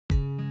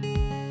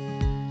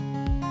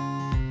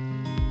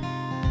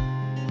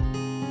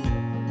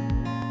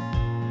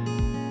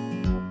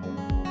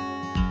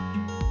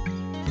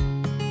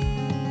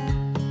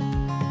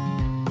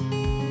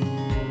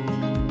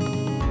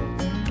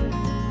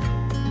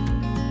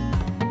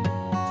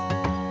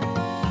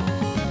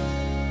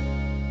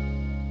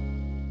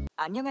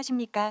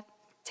안녕하십니까?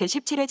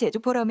 제17회 제주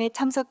포럼에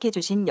참석해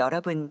주신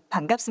여러분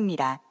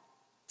반갑습니다.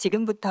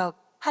 지금부터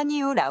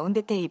한이후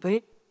라운드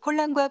테이블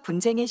혼란과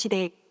분쟁의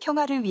시대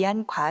평화를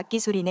위한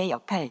과학기술인의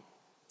역할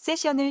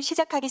세션을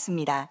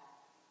시작하겠습니다.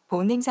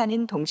 본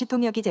행사는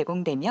동시통역이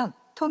제공되며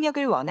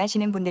통역을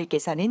원하시는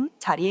분들께서는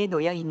자리에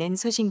놓여 있는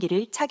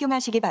수신기를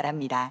착용하시기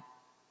바랍니다.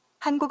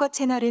 한국어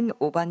채널은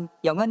 5번,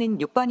 영어는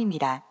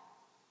 6번입니다.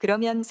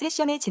 그러면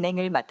세션의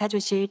진행을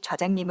맡아주실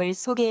좌장님을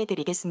소개해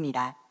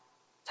드리겠습니다.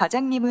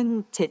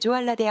 좌장님은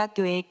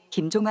제주한라대학교의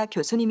김종하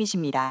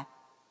교수님이십니다.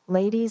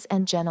 Ladies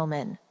and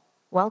gentlemen,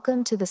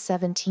 welcome to the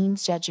 17th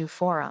Jeju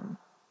Forum.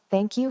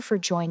 Thank you for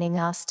joining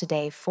us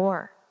today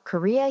for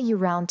Korea U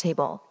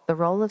Roundtable, the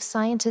role of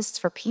scientists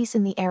for peace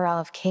in the era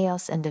of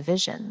chaos and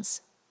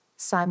divisions.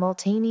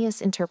 Simultaneous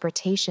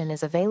interpretation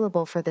is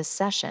available for this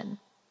session.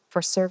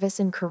 For service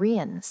in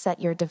Korean,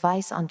 set your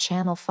device on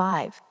channel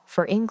 5.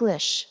 For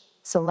English,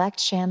 select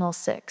channel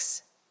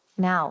 6.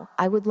 Now,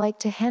 I would like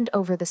to hand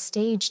over the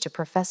stage to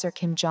Professor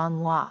Kim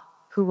Jong-hwa,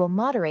 who will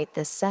moderate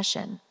this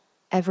session.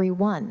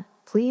 Everyone,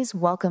 please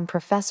welcome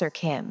Professor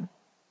Kim.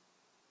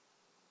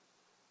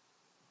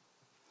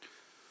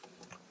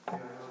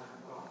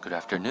 Good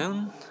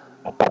afternoon.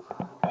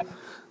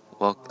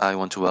 Well, I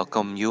want to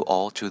welcome you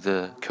all to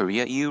the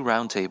Korea EU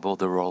Roundtable,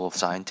 the role of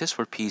scientists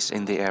for peace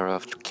in the era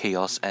of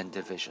chaos and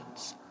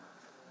divisions.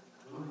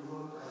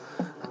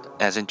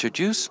 As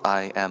introduced,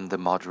 I am the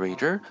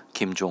moderator,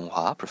 Kim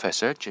Jong-hwa,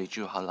 professor at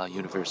Jeju Halla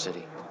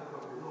University.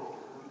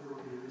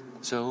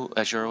 So,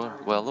 as you're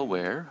well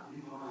aware,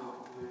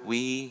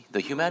 we, the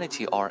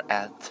humanity, are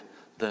at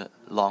the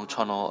long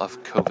tunnel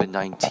of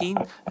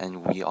COVID-19,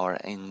 and we are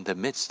in the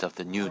midst of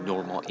the new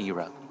normal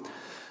era.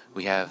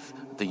 We have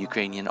the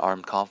Ukrainian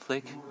armed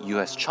conflict,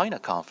 US-China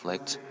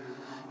conflict,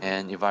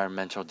 and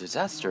environmental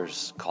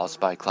disasters caused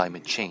by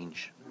climate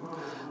change.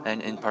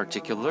 And in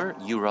particular,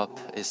 Europe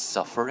is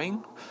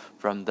suffering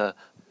from the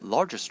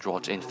largest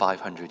drought in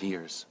 500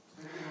 years.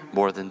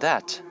 More than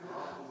that,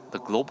 the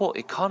global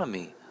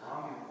economy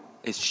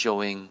is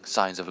showing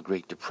signs of a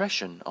Great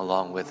Depression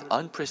along with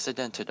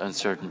unprecedented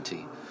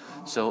uncertainty.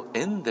 So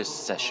in these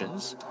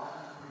sessions,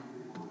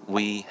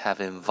 we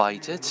have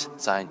invited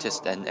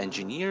scientists and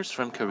engineers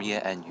from Korea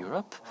and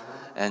Europe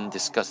and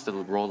discussed the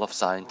role of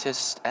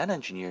scientists and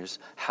engineers,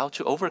 how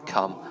to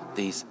overcome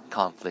these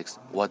conflicts,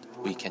 what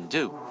we can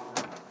do.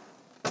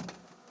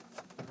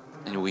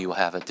 And we will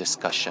have a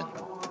discussion.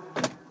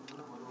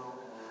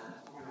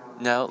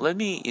 Now, let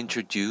me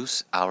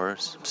introduce our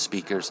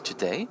speakers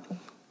today.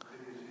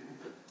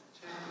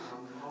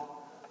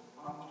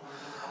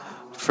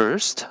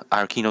 First,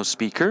 our keynote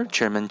speaker,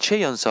 Chairman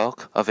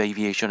Cheju of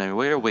Aviation and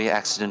Railway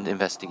Accident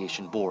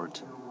Investigation Board.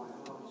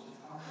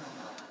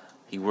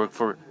 He worked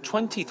for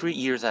 23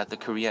 years at the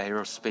Korea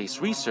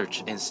Aerospace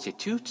Research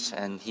Institute,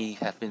 and he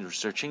has been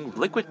researching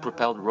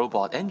liquid-propelled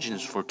robot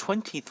engines for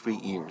 23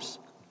 years.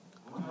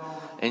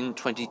 In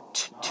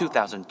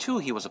 2002,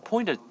 he was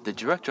appointed the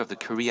director of the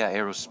Korea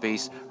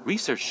Aerospace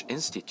Research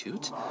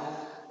Institute,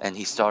 and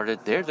he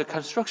started there the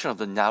construction of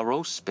the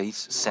Narrow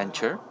Space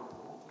Center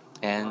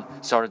and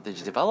started the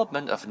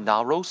development of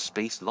Narrow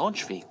Space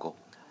Launch Vehicle.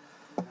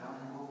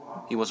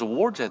 He was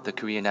awarded the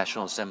Korea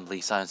National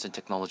Assembly Science and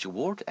Technology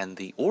Award and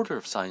the Order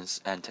of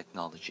Science and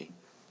Technology.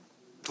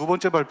 두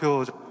번째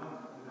발표.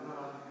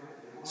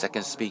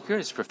 Second speaker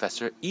is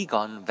Professor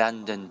Egon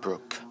van den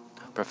Broek.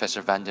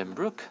 Professor van den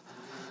Broek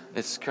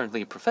is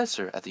currently a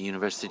professor at the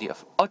University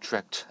of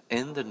Utrecht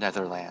in the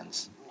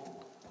Netherlands.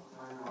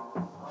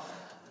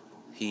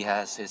 He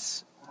has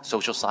his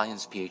social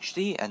science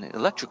PhD and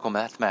electrical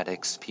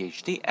mathematics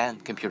PhD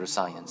and computer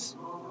science.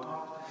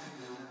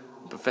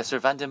 Professor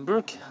van den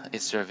Broek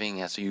is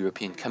serving as the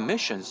European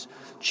Commission's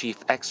chief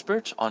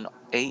expert on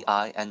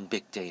AI and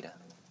big data.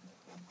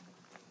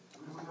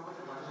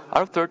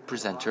 Our third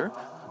presenter,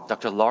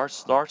 Dr.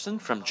 Lars Larsen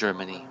from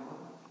Germany.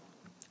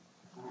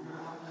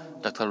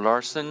 Dr.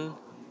 Larsen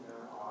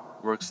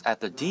works at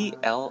the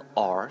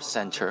DLR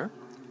Center,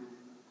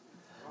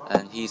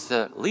 and he's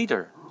the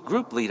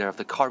group leader of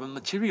the carbon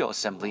material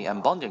assembly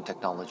and bonding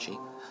technology.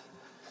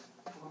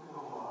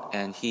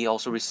 And he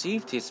also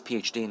received his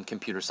PhD in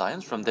computer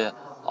science from the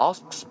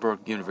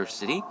Augsburg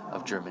University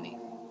of Germany.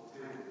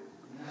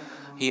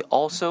 He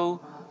also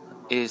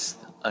is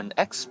an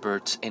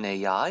expert in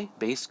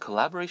AI-based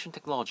collaboration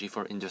technology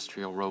for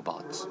industrial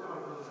robots.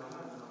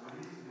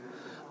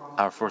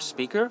 Our fourth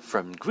speaker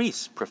from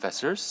Greece,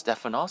 Professor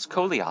Stefanos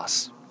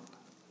Kolias.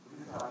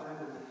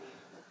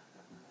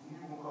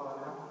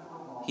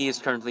 He is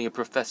currently a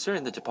professor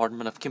in the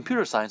Department of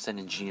Computer Science and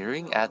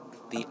Engineering at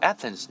the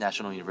Athens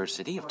National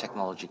University of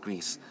Technology,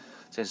 Greece.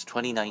 Since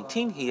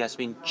 2019, he has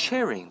been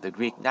chairing the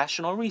Greek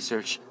National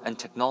Research and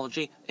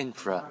Technology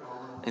Infra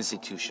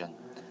Institution.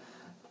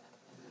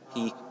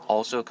 He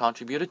also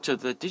contributed to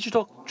the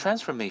digital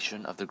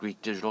transformation of the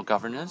Greek digital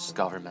governance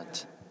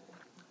government.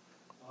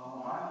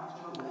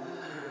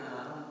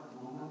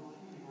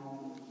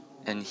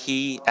 And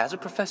as a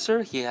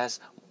professor, he has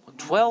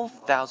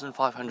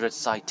 12,500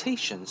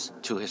 citations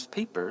to his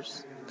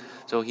papers.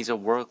 So he's a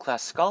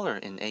world-class scholar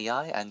in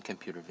AI and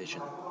computer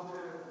vision.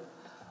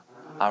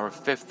 Our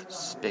fifth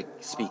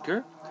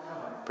speaker,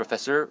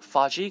 Professor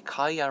Faji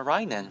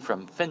Kaijarainen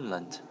from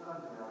Finland.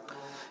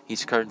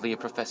 He's currently a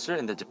professor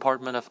in the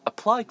Department of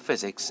Applied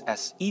Physics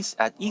at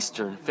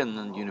Eastern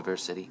Finland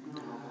University.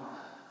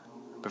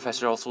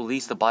 Professor also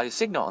leads the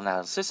Biosignal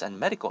Analysis and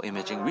Medical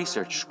Imaging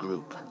Research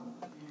Group.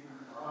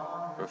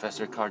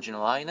 Professor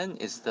Kaijarainen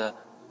is the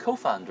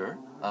co-founder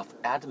of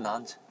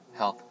Adamant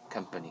Health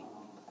Company.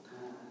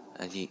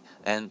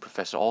 And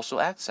Professor also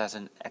acts as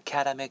an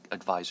academic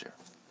advisor.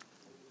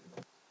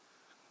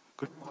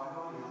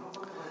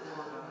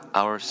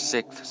 Our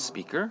sixth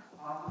speaker,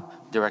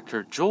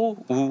 Director Jo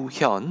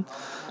Woo-hyun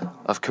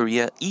of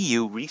Korea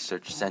EU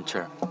Research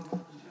Center.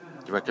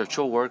 Director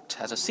Cho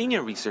worked as a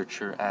senior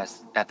researcher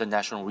at the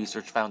National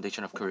Research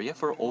Foundation of Korea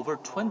for over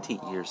 20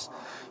 years.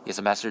 He has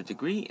a master's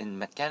degree in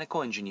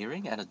mechanical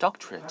engineering and a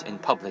doctorate in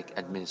public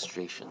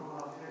administration.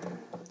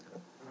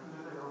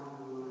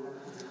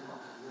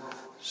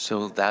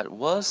 So that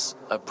was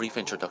a brief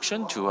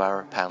introduction to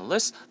our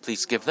panelists.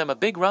 Please give them a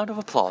big round of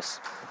applause.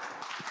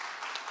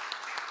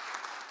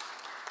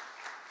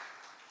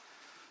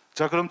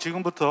 자, 그럼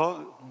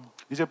지금부터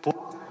이제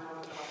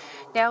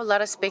Now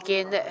let us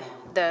begin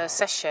the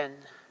session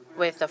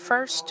with the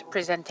first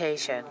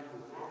presentation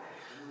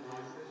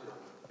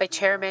by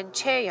Chairman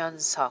Choi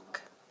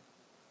Yeon-seok.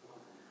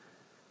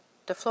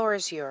 The floor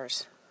is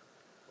yours.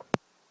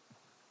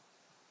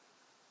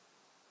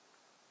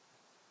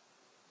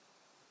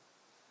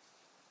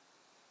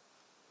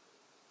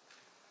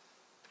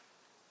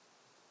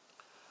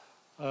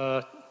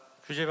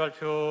 주제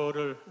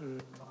발표를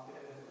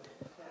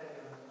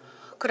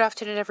Good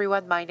afternoon,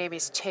 everyone. My name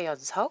is Choi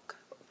Yeon-seok.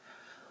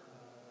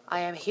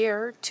 I am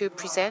here to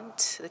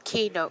present the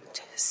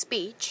keynote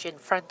speech in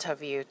front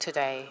of you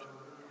today.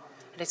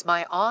 It is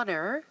my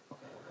honor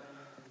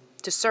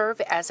to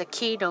serve as a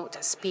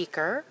keynote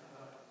speaker.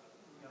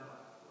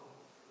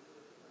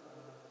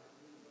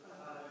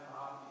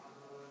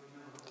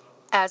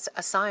 As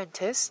a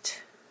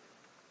scientist,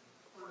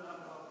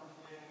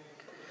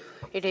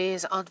 it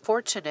is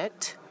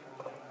unfortunate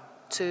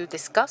to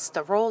discuss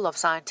the role of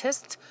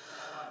scientists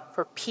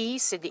for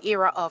peace in the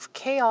era of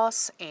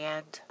chaos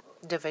and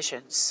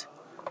divisions.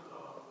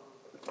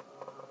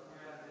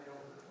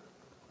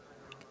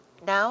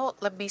 Now,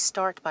 let me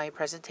start my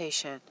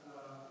presentation.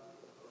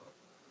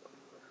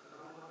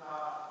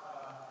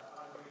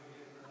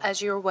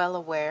 As you're well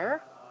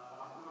aware,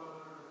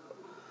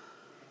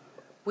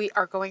 we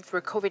are going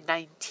through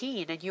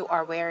COVID-19 and you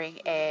are wearing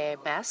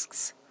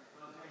masks.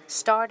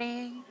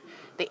 Starting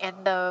the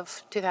end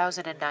of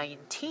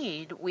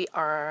 2019, we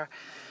are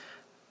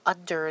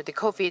under the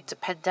COVID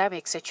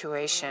pandemic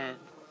situation.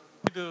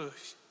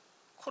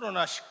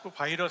 코로나19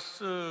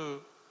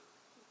 바이러스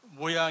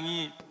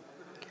모양이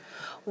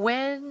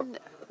When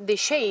the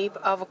shape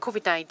of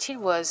COVID-19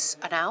 was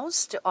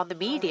announced on the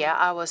media,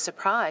 I was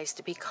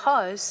surprised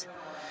because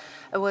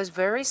it was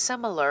very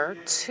similar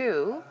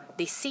to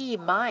the sea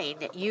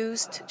mine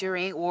used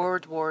during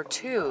World War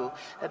II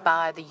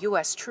by the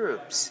US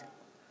troops.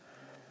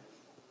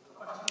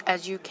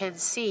 As you can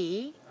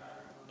see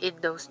in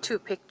those two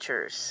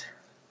pictures.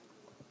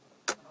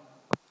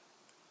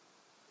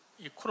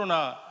 이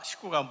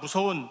코로나19가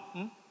무서운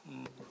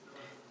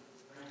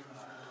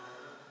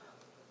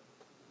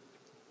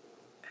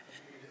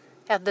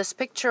And this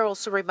picture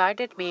also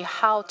reminded me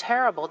how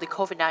terrible the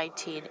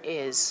COVID-19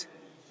 is.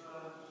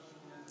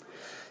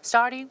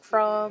 Starting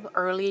from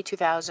early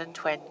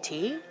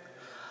 2020,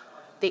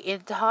 the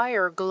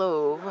entire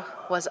globe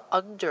was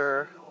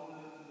under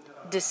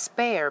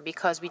despair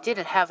because we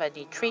didn't have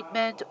any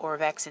treatment or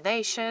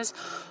vaccinations,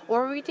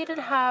 or we didn't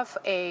have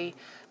a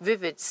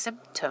vivid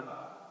symptom.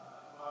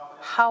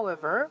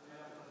 However,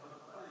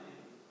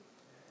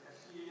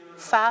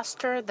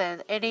 faster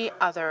than any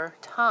other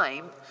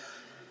time,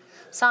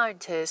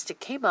 scientists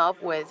came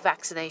up with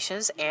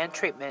vaccinations and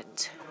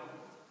treatment.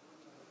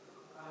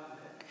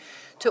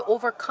 To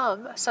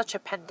overcome such a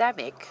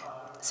pandemic,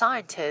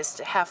 scientists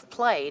have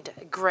played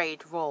a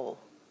great role.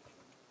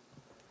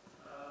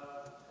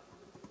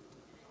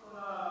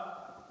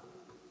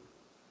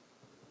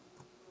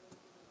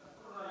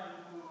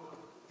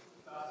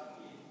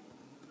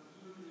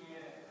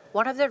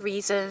 One of the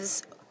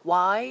reasons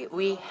why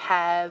we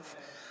have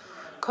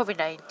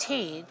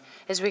COVID-19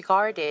 is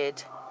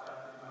regarded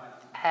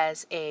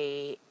as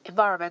an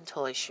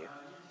environmental issue.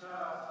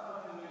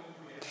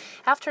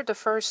 After the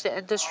first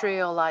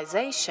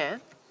industrialization,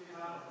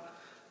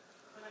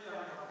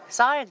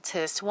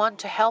 scientists want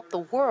to help the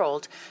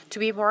world to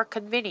be more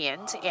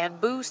convenient and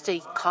boost the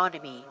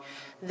economy.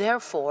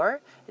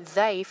 Therefore,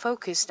 they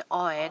focused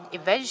on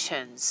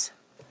inventions.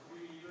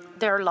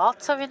 There are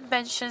lots of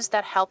inventions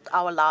that helped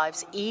our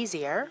lives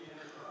easier.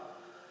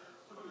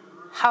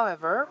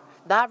 However,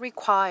 that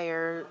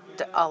required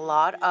a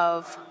lot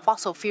of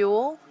fossil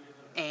fuel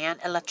and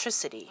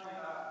electricity.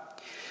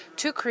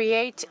 To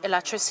create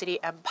electricity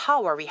and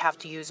power, we have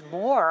to use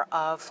more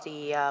of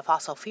the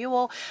fossil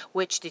fuel,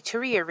 which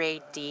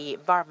deteriorate the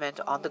environment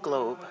on the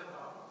globe.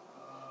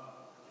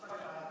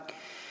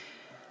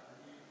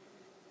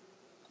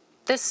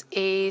 This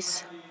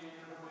is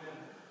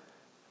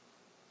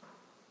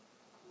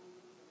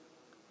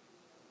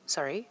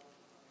sorry.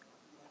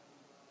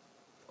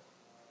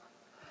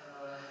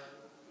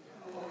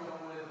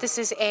 This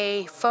is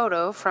a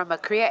photo from a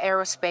Korea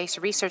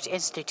Aerospace Research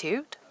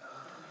Institute.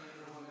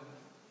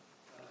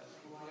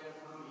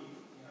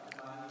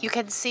 You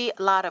can see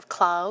a lot of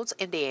clouds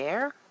in the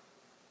air.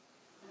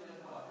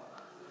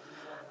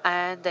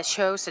 And that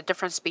shows the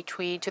difference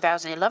between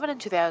 2011 and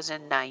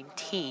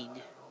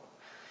 2019.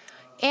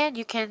 And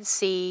you can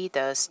see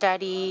the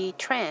steady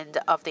trend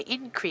of the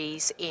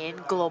increase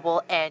in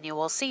global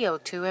annual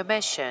CO2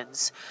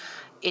 emissions.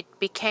 It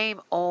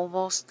became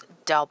almost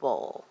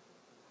double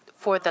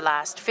for the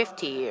last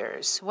 50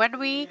 years. When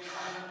we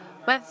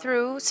went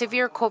through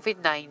severe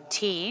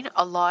COVID-19,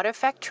 a lot of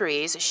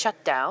factories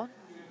shut down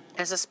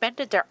and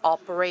suspended their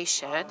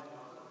operation.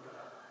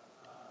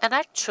 And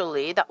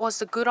actually, that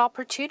was a good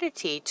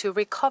opportunity to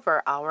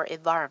recover our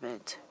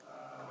environment.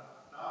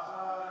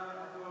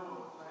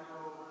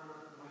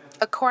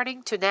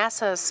 According to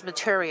NASA's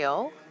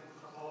material,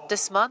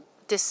 this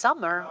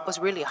summer was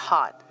really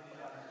hot.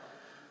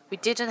 We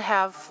didn't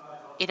have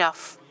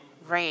enough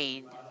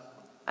rain,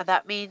 and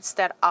that means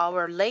that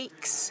our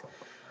lakes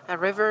and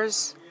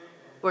rivers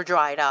were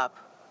dried up.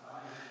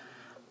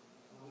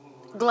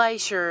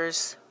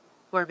 Glaciers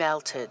were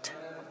melted.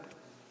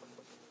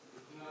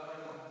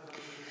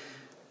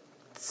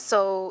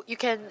 So you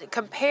can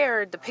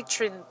compare the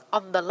picture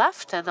on the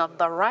left and on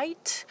the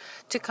right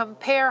to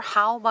compare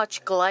how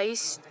much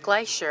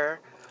glacier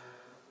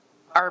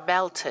are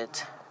melted.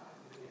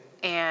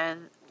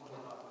 And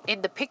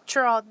in the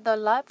picture on the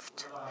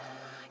left,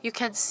 you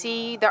can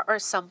see there are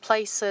some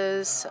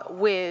places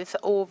with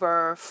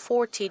over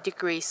 40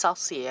 degrees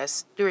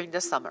Celsius during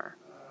the summer.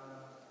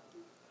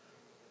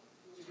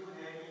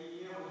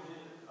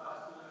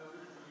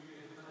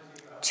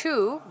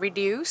 To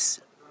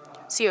reduce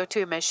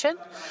CO2 emission,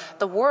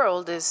 the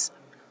world is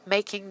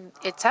making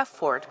its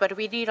effort, but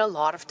we need a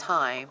lot of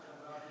time.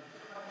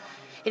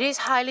 It is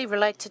highly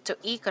related to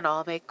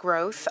economic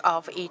growth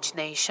of each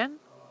nation.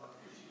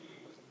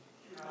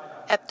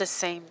 At the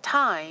same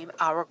time,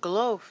 our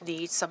globe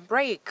needs some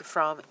break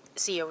from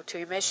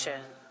CO2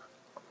 emission.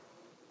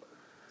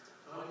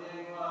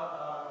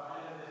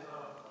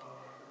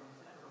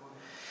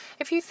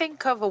 If you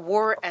think of a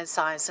war and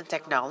science and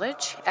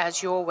technology,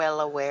 as you're well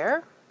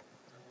aware,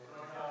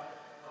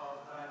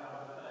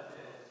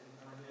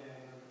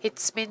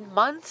 it's been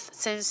months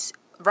since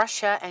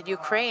Russia and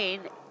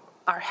Ukraine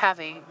are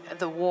having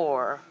the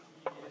war.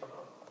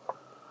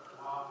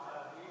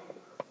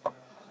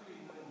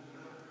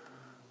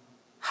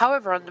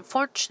 However,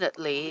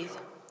 unfortunately,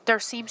 there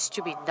seems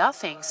to be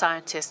nothing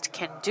scientists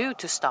can do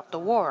to stop the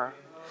war.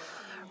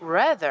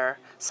 Rather,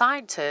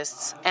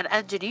 scientists and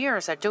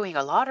engineers are doing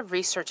a lot of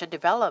research and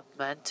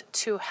development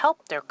to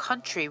help their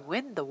country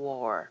win the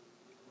war.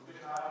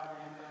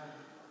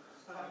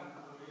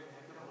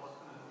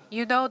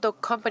 You know the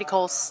company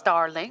called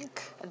Starlink,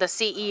 the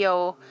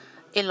CEO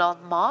Elon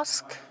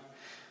Musk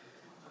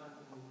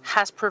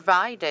has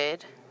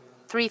provided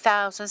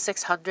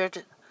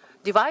 3,600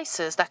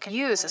 devices that can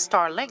use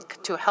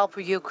Starlink to help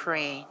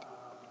Ukraine.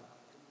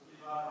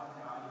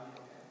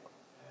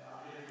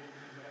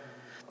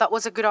 That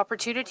was a good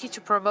opportunity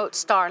to promote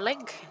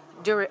Starlink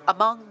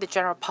among the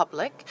general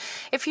public.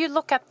 If you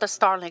look at the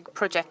Starlink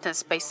project in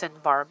space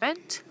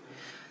environment,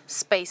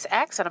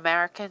 SpaceX, an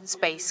American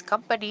space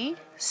company,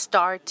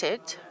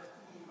 started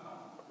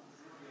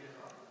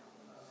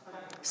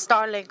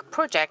Starlink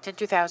project in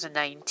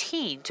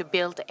 2019 to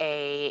build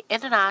an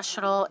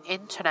international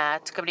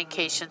internet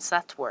communications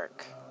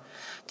network.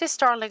 This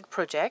Starlink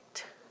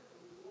project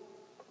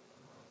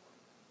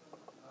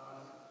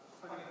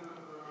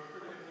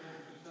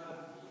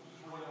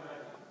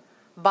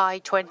by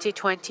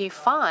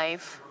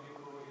 2025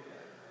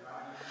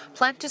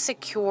 plan to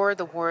secure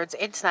the world's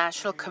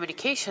international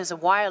communications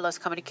and wireless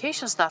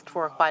communications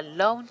network by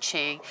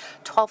launching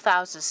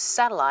 12,000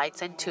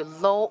 satellites into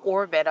low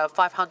orbit of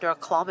 500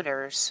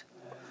 kilometers.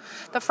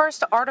 The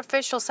first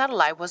artificial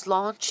satellite was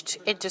launched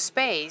into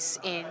space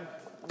in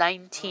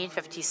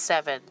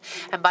 1957,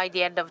 and by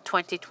the end of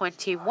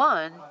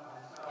 2021,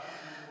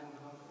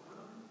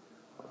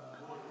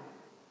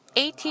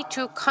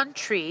 82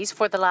 countries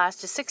for the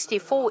last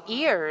 64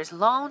 years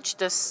launched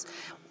this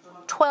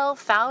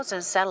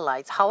 12,000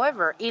 satellites.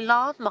 However,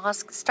 Elon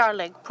Musk's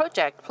Starlink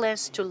project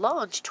plans to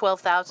launch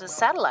 12,000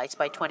 satellites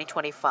by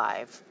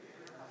 2025.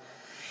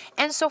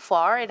 And so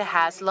far, it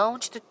has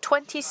launched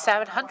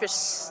 2,700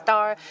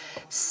 star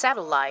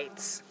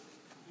satellites.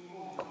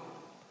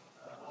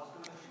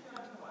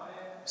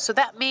 So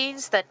that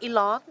means that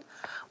Elon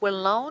will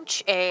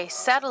launch a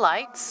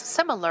satellite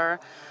similar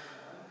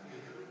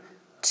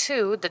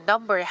to the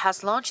number it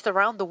has launched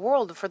around the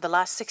world for the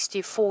last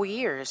 64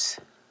 years.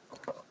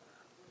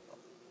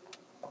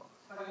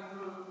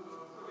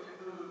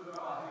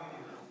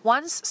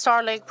 Once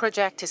Starlink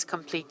project is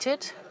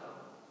completed,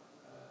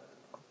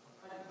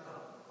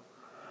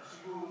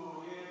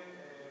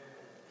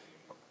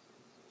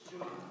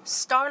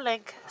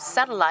 Starlink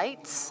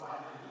satellites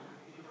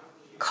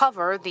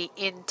cover the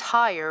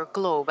entire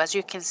globe, as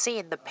you can see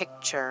in the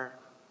picture.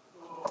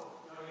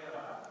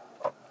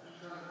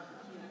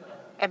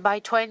 And by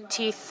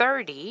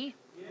 2030,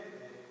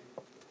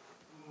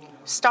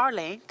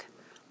 Starlink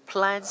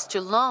plans to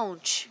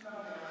launch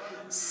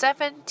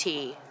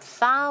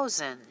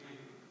 70,000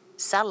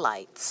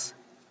 satellites.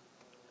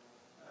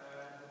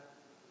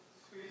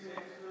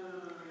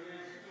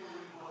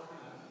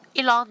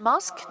 Elon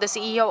Musk, the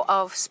CEO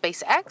of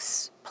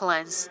SpaceX,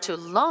 plans to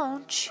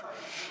launch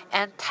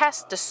and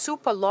test the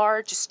super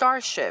large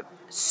Starship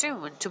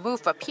soon to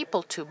move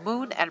people to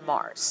Moon and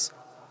Mars.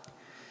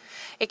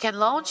 It can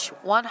launch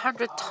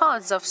 100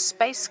 tons of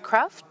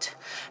spacecraft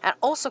and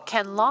also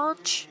can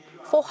launch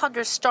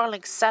 400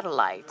 Starlink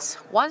satellites.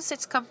 Once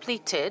it's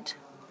completed,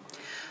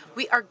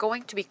 we are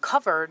going to be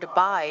covered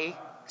by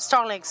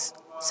Starlink's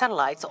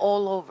satellites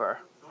all over.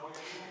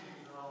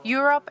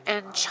 Europe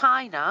and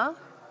China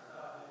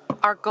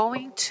are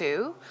going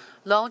to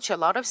launch a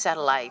lot of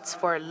satellites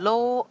for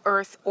low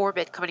Earth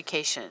orbit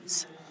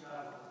communications.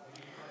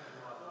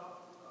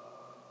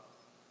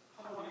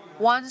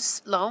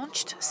 Once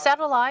launched,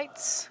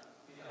 satellites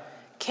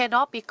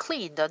cannot be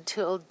cleaned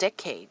until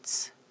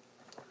decades,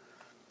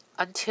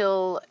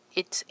 until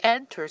it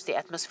enters the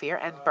atmosphere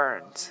and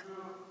burns.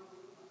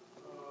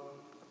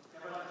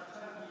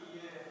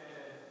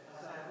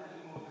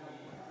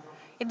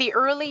 In the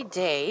early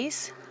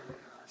days,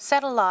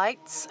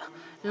 satellites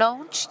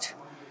launched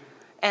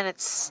and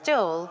it's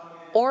still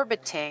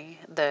orbiting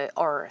the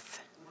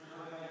Earth.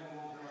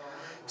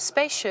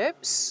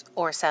 Spaceships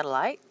or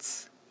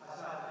satellites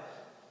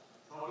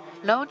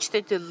launched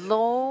into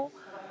low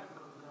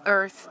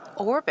Earth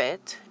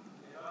orbit,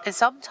 and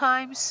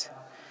sometimes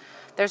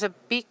there's a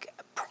big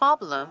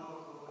problem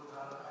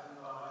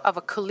of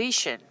a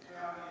collision.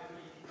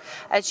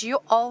 As you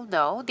all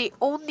know, the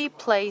only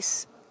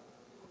place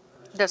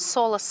the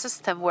solar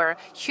system where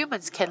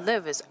humans can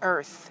live is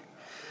Earth.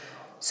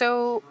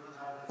 So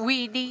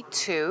we need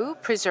to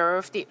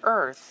preserve the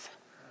Earth.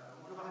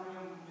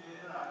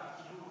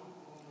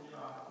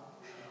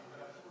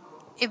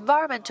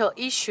 Environmental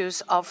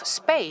issues of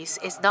space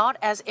is not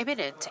as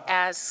imminent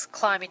as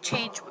climate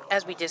change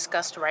as we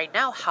discussed right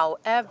now.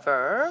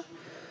 However,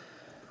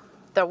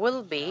 there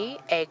will be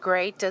a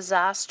great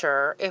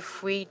disaster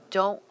if we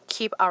don't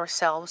keep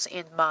ourselves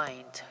in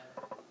mind.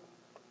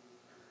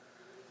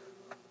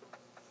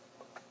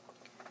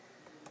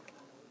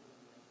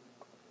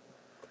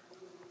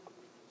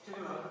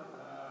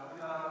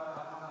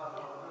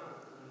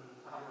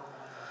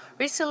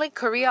 Recently,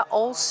 Korea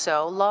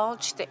also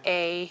launched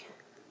a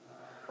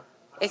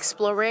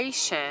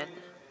exploration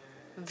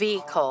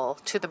vehicle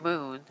to the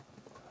moon.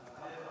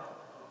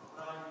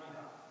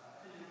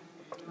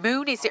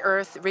 Moon is the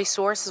Earth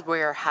resources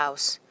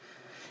warehouse.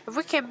 If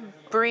we can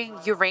bring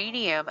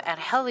uranium and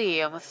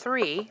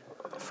helium-3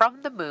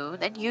 from the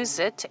moon and use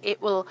it,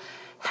 it will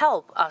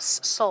help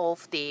us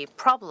solve the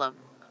problem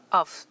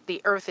of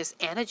the Earth's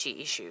energy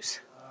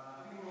issues.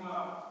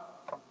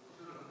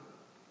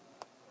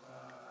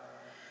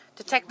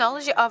 The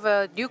technology of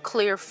a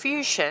nuclear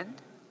fusion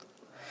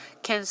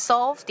can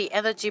solve the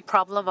energy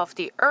problem of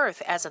the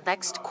Earth as a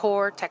next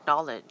core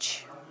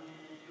technology.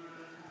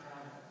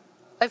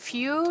 If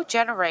you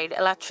generate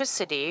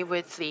electricity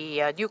with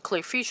the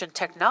nuclear fusion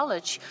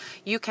technology,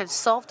 you can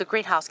solve the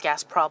greenhouse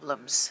gas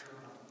problems.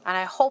 And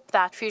I hope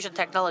that fusion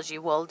technology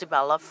will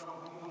develop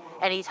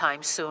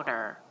anytime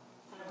sooner.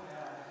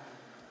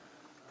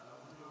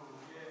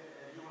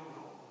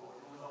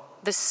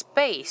 The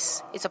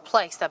space is a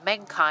place that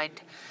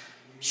mankind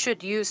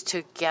should use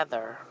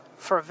together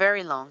for a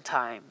very long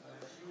time.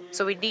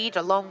 So we need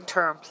a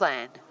long-term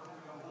plan.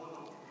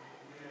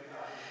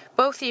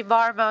 Both the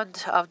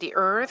environment of the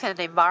Earth and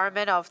the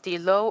environment of the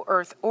low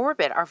Earth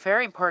orbit are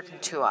very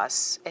important to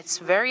us. It's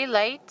very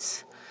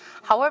late.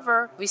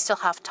 However, we still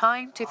have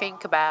time to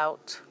think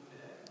about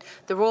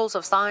the roles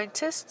of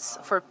scientists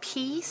for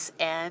peace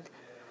and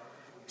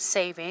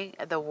saving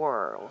the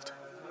world.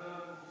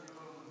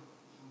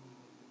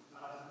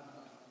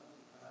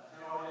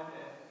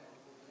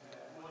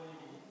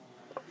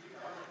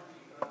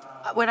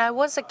 When I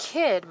was a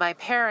kid, my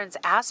parents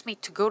asked me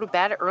to go to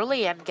bed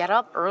early and get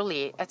up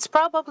early. It's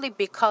probably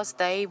because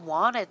they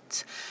wanted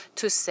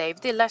to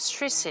save the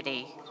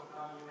electricity.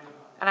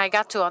 And I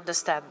got to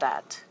understand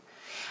that.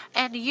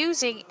 And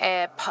using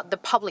the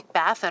public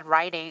bath and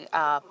riding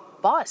a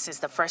bus is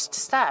the first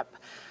step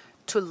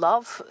to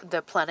love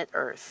the planet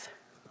Earth.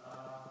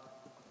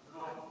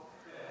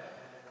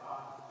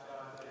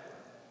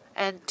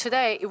 And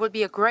today, it would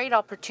be a great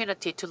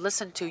opportunity to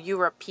listen to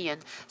European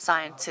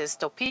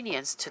scientists'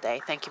 opinions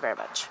today. Thank you very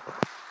much.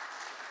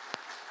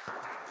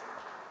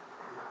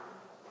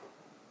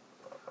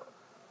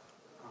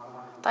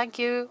 Thank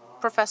you,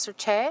 Professor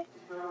Che.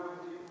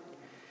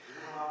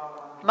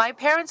 My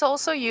parents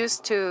also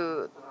used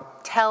to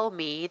tell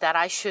me that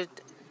I should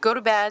go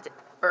to bed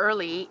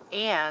early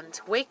and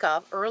wake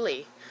up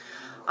early.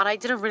 And I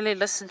didn't really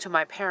listen to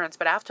my parents,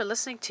 but after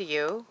listening to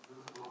you,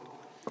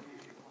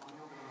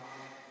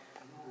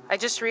 I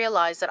just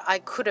realized that I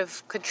could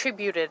have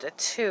contributed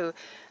to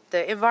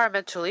the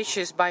environmental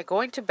issues by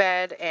going to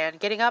bed and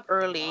getting up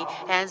early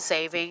and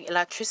saving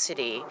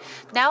electricity.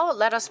 Now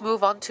let us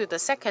move on to the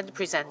second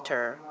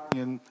presenter.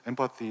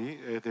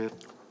 엠퍼티에 대해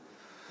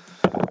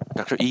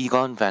Dr.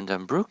 Egon van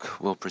den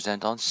Broek will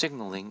present on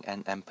signaling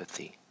and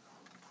empathy.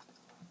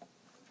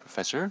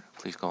 Professor,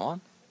 please go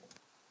on.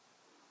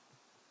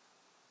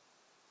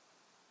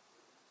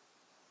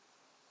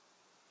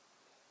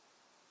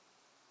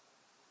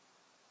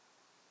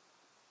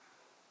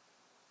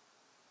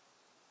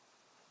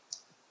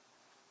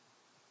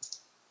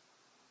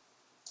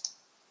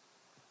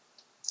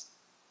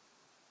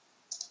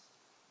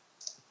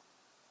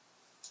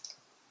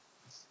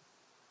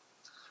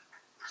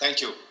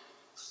 Thank you.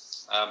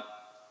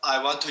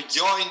 I want to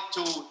join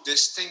two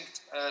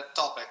distinct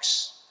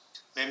topics,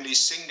 namely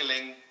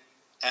signaling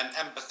and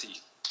empathy.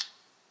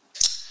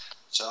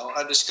 So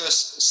I discuss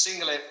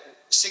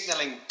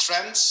signaling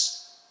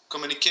trends,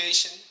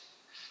 communication,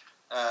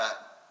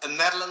 a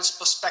Netherlands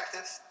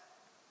perspective,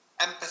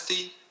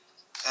 empathy,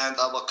 and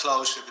I will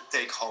close with a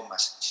take-home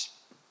message.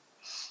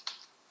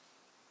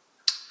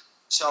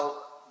 So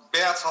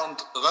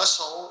Bertrand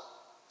Russell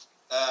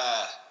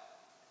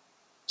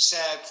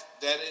said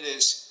that it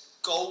is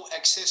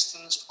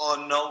coexistence or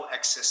no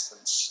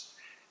existence.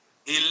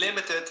 He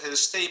limited his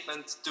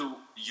statement to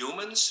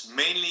humans,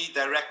 mainly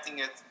directing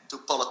it to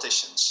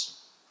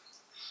politicians.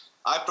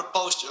 I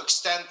propose to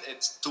extend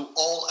it to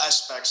all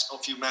aspects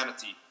of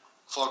humanity,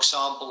 for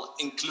example,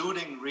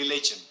 including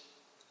religion,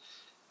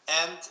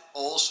 and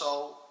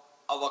also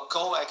our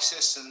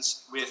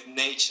coexistence with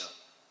nature,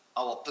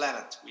 our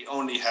planet. We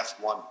only have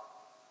one.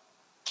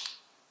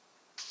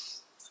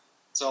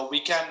 So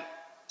we can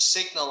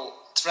signal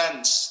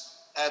trends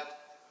at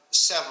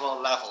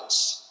several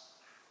levels.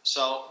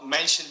 So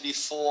mentioned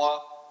before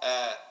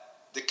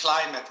the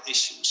climate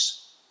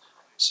issues.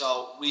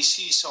 So we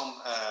see some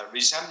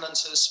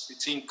resemblances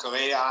between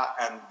Korea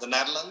and the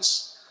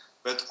Netherlands,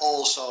 but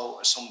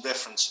also some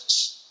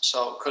differences.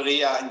 So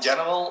Korea in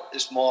general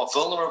is more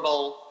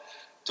vulnerable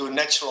to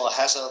natural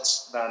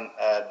hazards than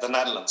the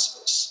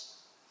Netherlands is.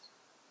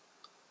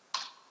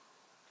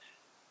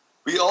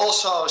 We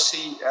also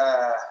see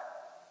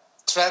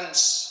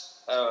trends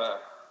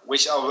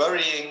which are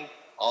worrying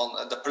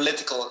on the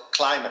political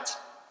climate.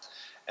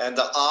 And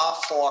there are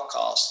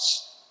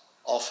forecasts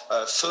of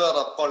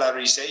further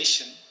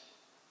polarization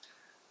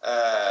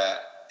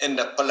in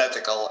the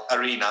political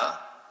arena,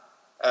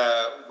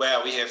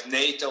 where we have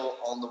NATO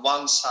on the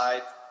one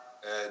side,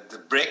 the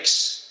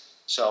BRICS,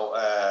 so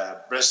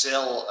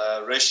Brazil,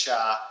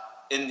 Russia,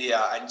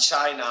 India and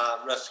China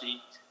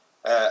roughly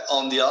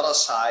on the other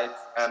side,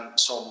 and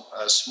some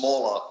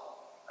smaller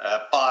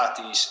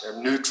parties,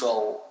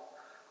 neutral,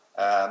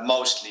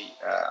 mostly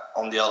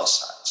on the other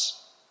sides.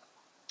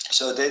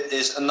 So that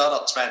is another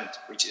trend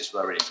which is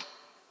worrying.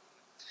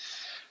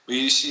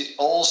 We see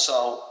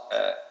also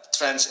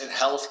trends in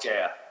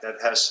healthcare that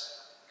has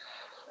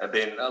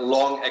been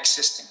long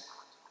existing.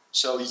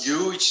 So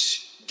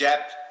huge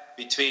gap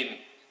between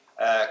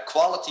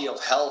quality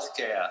of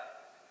healthcare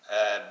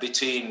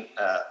between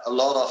a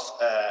lot of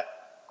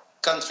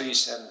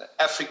countries in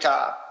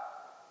Africa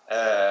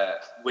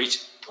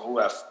who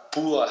have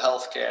poor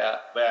healthcare,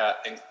 where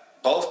in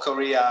both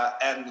Korea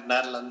and the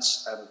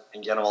Netherlands, and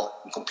in general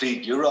in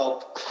complete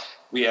Europe,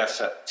 we have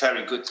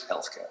very good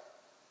healthcare.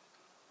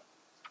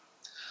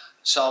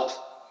 So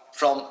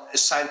from a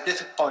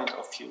scientific point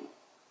of view,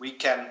 we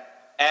can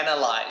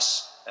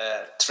analyze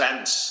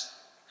trends,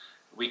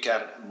 we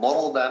can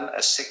model them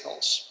as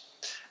signals,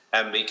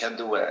 and we can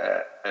do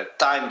a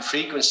time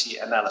frequency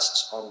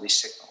analysis on these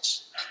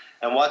signals.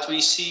 And what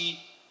we see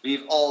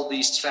with all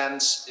these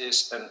trends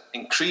is an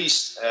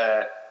increased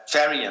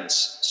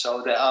variance.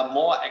 So there are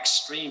more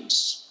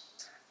extremes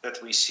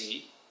that we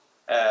see,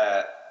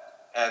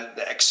 and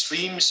the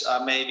extremes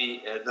are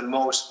maybe the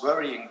most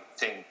worrying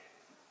thing.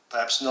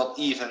 Perhaps not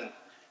even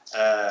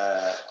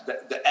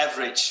the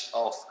average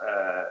of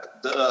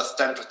the Earth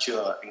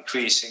temperature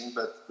increasing,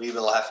 but we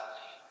will have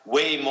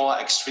way more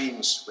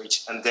extremes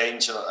which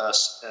endanger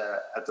us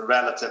at a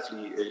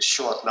relatively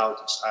short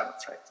notice, I'm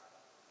afraid.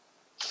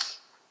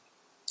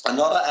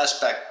 Another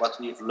aspect what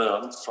we've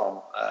learned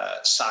from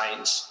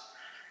science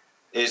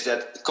is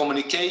that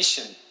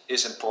communication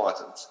is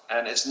important,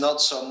 and it's not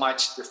so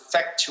much the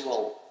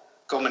factual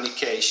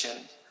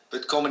communication,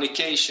 but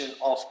communication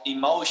of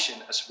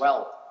emotion as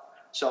well.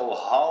 So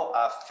how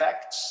are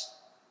facts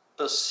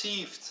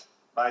perceived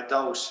by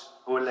those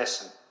who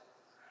listen?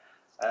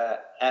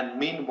 And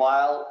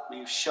meanwhile,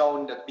 we've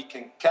shown that we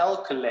can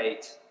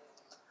calculate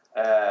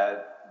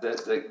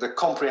the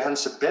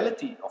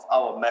comprehensibility of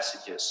our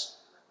messages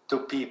to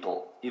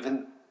people,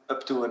 even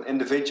up to an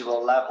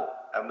individual level.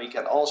 And we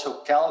can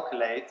also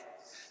calculate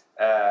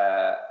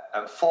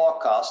and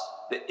forecast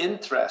the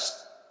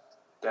interest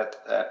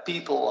that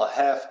people will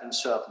have in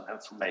certain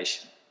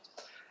information.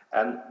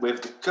 And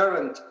with the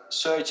current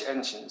search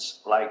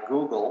engines like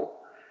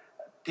Google,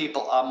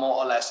 people are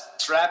more or less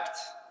trapped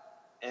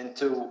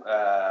into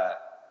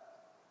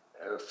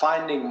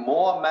finding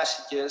more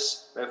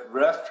messages with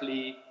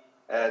roughly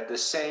the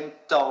same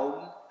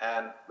tone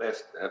and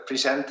with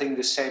presenting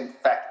the same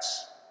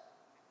facts,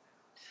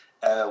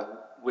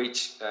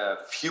 which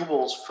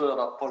fuels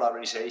further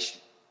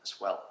polarization as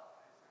well.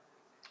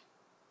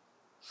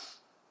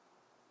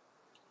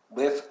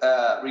 With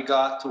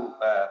regard to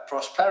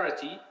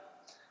prosperity,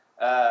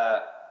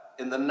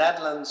 in the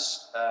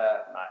Netherlands,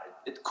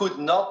 it could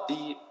not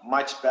be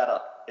much better.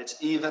 It's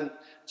even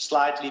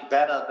slightly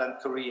better than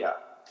Korea.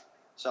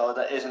 So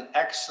there is an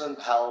excellent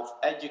health,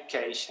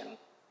 education.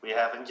 We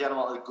have in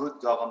general a good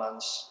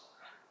governance.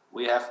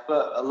 We have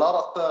a lot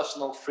of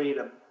personal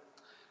freedom.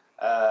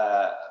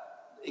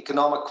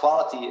 Economic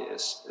quality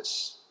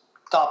is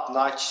top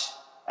notch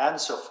and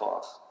so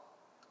forth.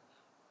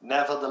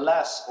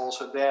 Nevertheless,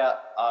 also there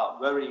are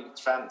worrying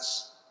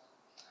trends.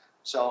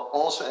 So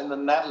also in the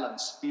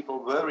Netherlands,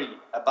 people worry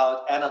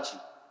about energy.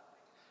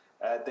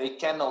 They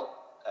cannot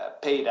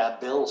pay their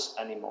bills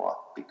anymore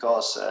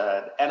because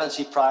the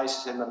energy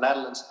prices in the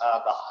Netherlands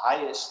are the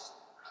highest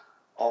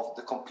of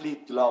the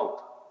complete globe.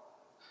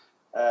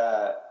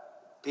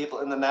 People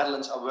in the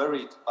Netherlands are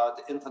worried about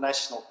the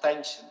international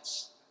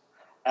tensions,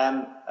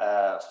 and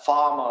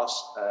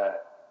farmers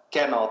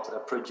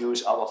cannot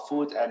produce our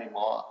food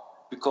anymore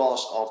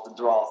because of the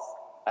drought.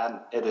 And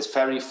it is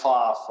very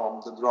far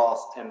from the drought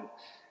in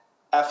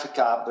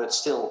Africa, but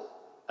still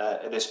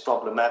it is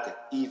problematic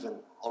even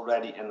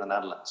already in the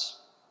Netherlands.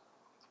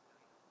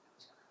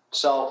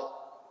 So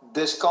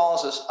this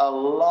causes a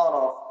lot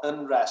of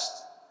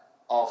unrest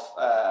of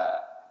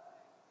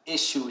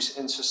issues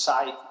in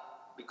society,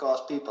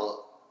 because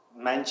people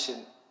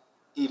mention,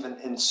 even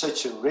in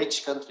such a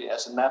rich country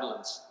as the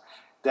Netherlands,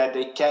 that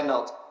they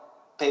cannot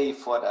pay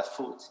for their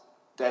food,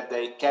 that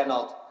they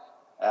cannot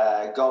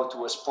go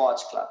to a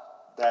sports club,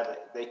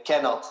 that they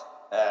cannot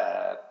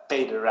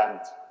pay the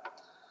rent.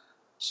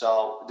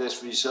 So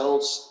this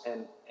results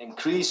in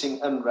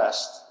increasing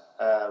unrest,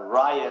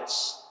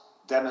 riots,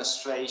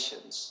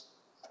 demonstrations,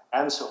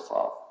 and so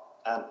forth.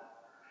 And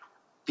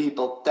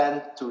people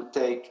tend to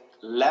take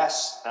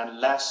less and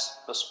less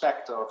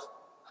perspective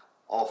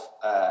of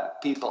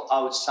people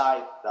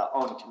outside their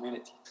own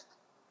community.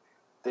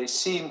 They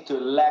seem to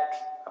lack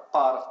a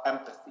part of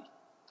empathy.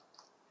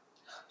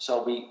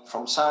 So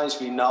from science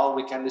we know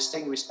we can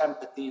distinguish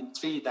empathy in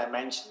 3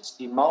 dimensions: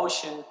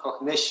 emotion,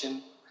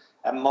 cognition,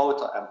 and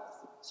motor empathy.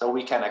 So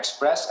we can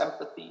express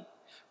empathy,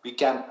 we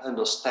can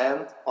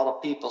understand other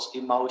people's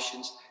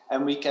emotions,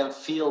 and we can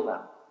feel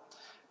them.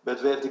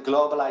 But with the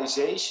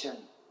globalization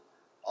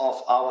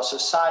of our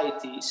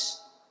societies,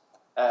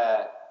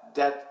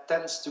 that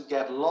tends to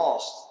get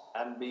lost,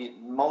 and we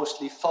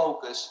mostly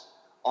focus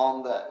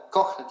on the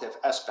cognitive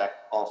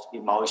aspect of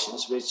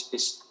emotions, which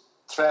is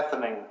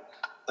threatening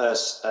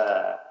us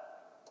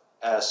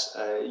as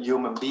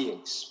human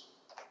beings.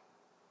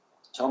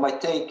 So my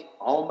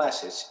take-home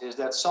message is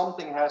that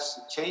something has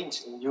to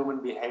change in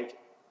human behavior.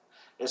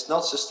 It's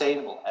not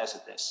sustainable as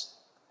it is.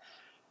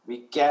 We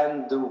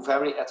can do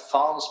very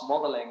advanced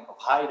modeling of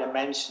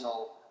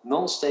high-dimensional,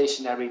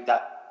 non-stationary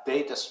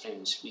data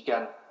streams. We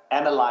can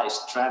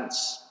analyze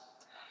trends.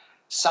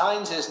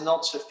 Science is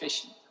not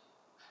sufficient.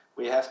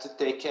 We have to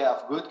take care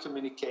of good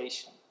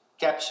communication,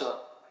 capture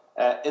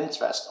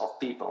interest of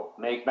people,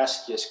 make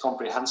messages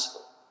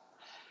comprehensible.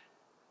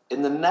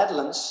 In the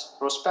Netherlands,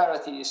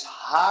 prosperity is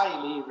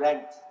highly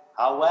ranked.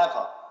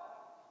 However,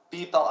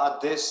 people are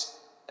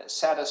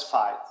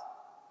dissatisfied.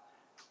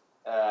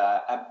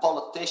 And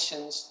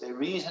politicians, they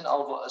reason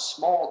over a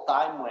small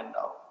time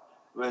window,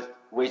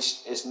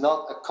 which is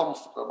not a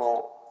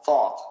comfortable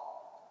thought.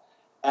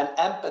 And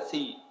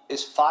empathy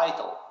is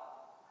vital.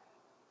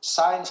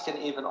 Science can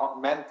even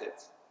augment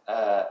it.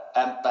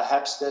 And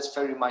perhaps that's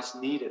very much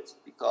needed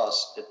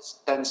because it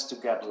tends to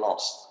get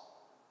lost.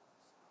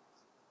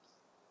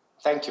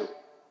 Thank you.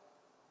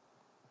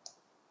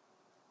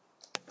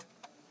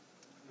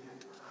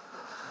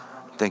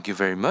 Thank you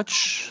very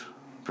much,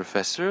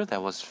 Professor.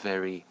 That was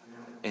very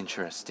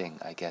interesting,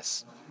 I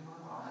guess.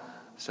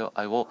 So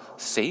I will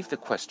save the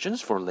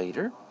questions for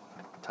later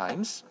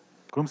times.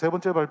 그럼 세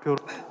번째 발표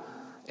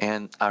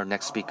And our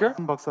next speaker,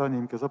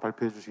 박사님께서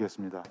발표해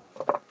주시겠습니다.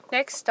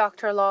 Next,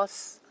 Dr.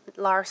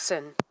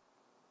 Larson.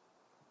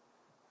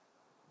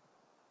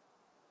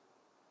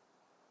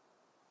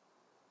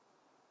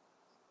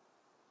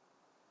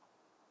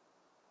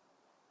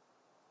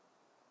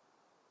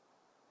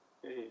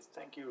 Okay,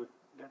 thank you.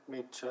 Let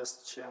me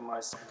just share my.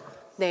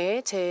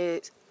 네,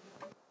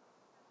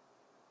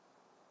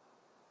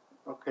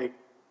 Okay,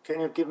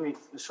 can you give me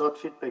a short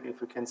feedback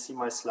if you can see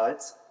my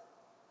slides?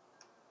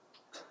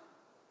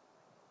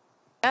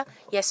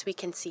 yes, we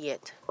can see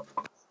it.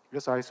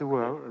 Yes, I see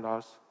well,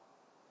 Lars.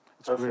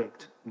 It's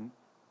Perfect. great.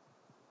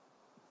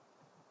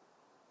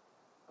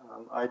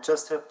 I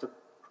just have the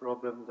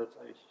problem that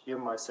I hear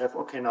myself.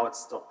 Okay, now it's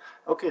stopped.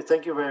 Okay,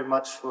 thank you very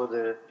much for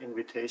the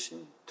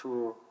invitation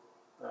to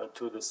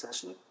the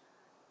session.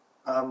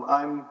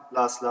 I'm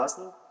Lars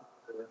Larsen,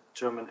 the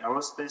German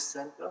Aerospace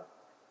Center.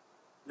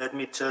 Let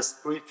me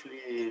just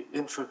briefly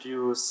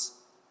introduce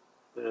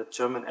the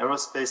German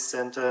Aerospace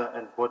Center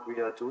and what we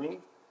are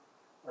doing.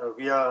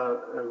 We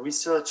are a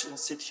research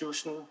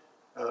institution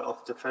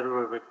of the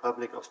Federal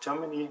Republic of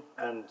Germany,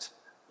 and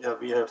yeah,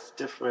 we have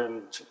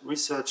different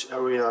research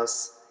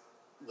areas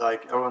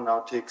like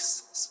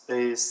aeronautics,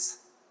 space,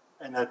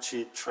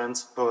 energy,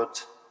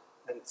 transport,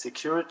 and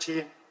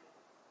security.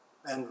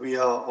 And we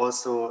are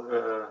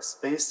also a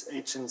space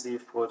agency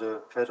for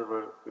the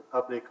Federal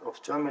Republic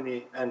of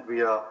Germany, and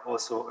we are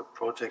also a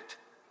project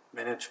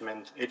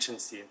management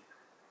agency.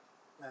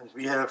 And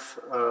we have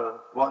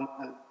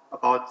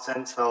about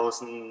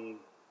 10,000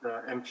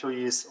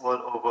 employees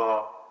all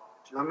over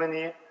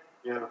Germany.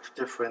 We have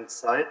different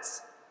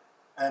sites.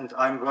 And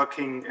I'm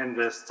working in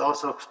the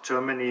south of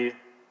Germany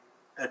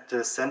at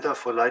the Center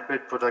for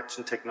Lightweight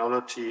Production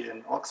Technology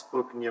in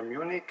Augsburg near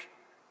Munich.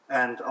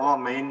 And our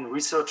main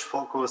research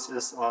focus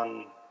is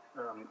on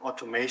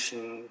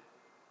automation,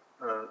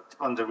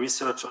 on the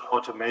research on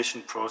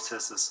automation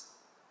processes.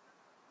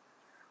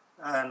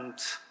 And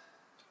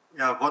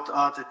yeah, what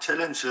are the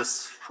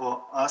challenges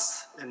for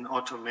us in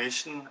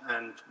automation,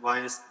 and why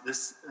is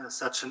this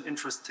such an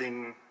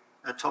interesting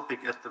topic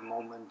at the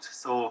moment?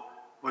 So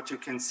what you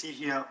can see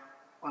here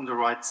on the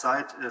right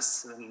side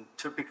is a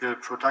typical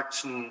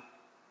production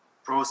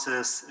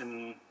process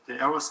in the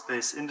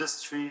aerospace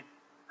industry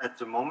at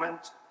the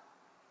moment.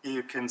 Here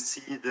you can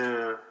see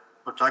the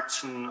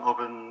production of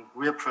a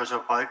rear pressure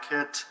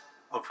bulkhead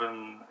of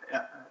an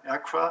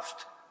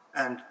aircraft,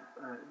 and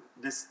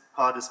this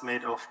part is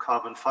made of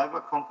carbon fiber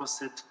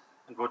composite.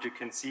 And what you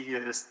can see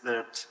here is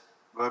that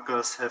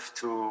workers have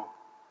to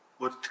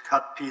put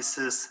cut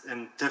pieces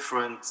in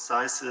different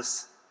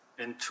sizes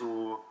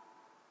into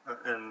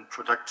a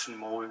production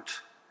mold.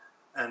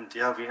 And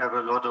yeah, we have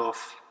a lot of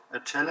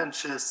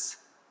challenges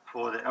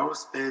for the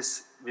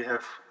aerospace. We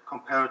have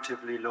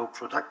comparatively low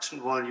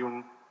production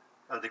volume.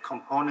 The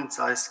component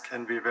size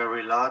can be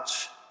very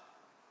large.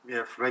 We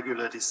have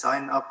regular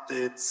design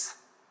updates.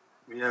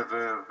 We have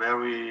a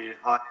very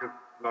high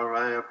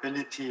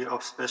variability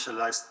of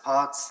specialized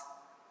parts.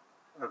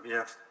 We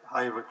have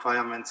high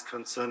requirements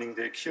concerning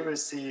the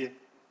accuracy.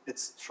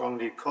 It's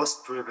strongly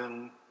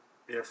cost-driven.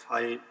 We have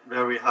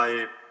very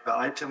high per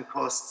item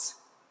costs.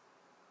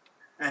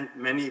 And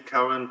many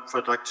current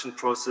production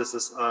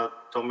processes are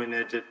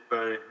dominated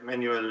by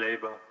manual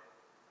labor.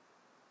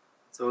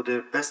 So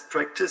the best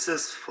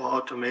practices for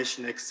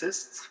automation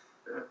exist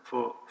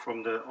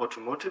from the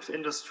automotive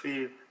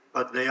industry,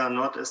 but they are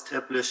not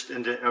established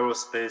in the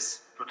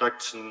aerospace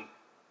production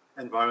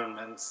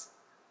environments.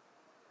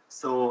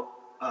 So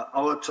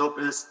our job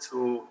is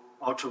to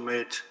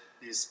automate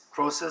these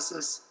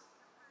processes.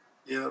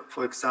 Here,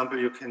 for example,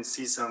 you can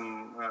see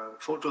some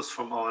photos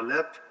from our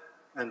lab,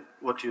 and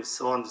what you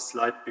saw on the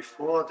slide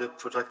before, the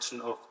production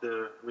of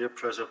the rear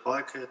pressure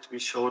bulkhead, we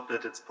showed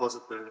that it's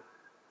possible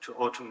to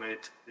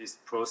automate these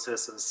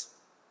processes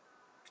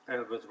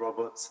with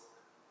robots.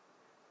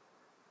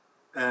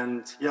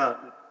 And yeah,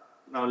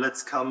 now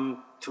let's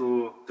come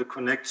to the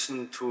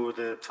connection to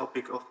the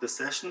topic of the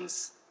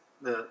sessions.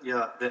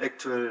 The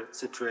actual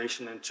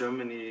situation in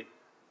Germany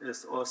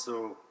is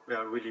also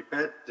really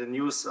bad. The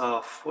news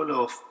are full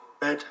of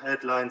bad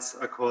headlines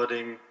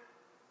according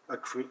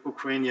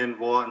Ukrainian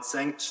war and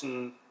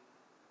sanction,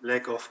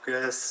 lack of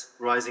gas,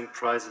 rising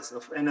prices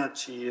of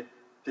energy,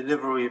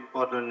 delivery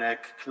bottleneck,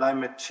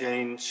 climate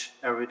change,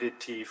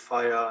 aridity,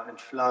 fire and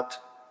flood,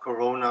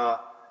 corona,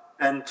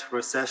 and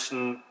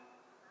recession,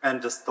 and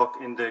the stock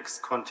index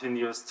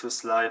continues to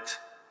slide.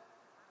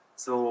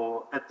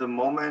 So at the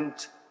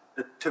moment,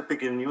 a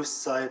typical news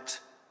site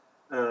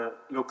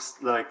looks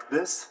like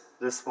this.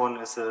 This one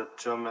is a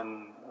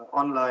German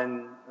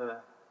online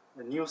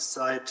news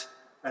site.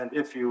 And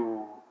if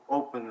you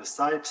open the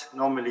site,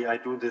 normally I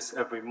do this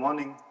every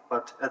morning,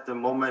 but at the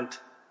moment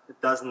it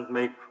doesn't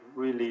make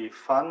really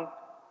fun.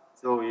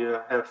 So you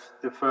have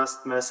the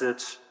first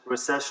message,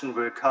 recession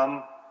will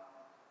come.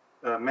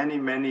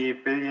 Many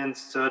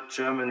billions, third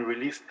German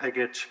relief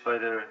package by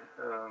the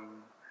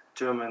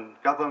German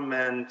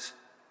government,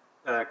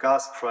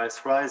 gas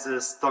price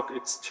rises, stock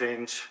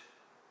exchange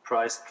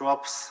price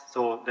drops.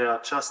 So they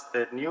are just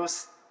bad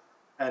news.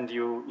 And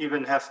you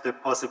even have the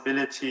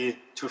possibility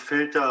to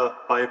filter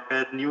by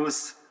bad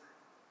news,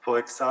 for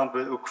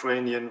example,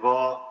 Ukrainian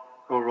war,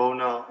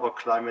 corona, or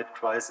climate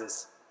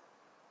crisis.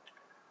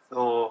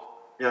 So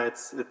yeah,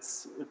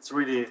 it's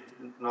really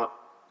not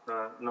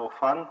no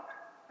fun.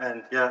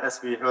 And yeah,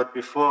 as we heard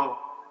before,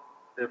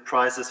 the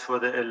prices for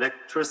the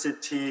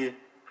electricity,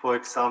 for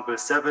example,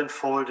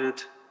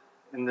 sevenfolded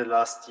in the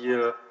last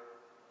year.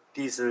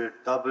 Diesel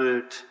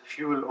doubled,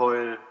 fuel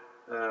oil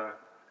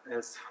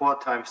is 4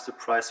 times the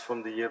price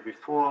from the year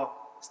before.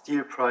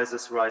 Steel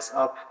prices rise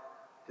up.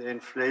 The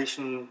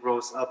inflation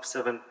rose up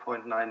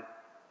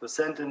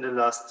 7.9% in the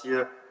last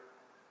year.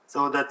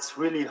 So that's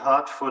really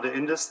hard for the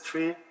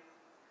industry,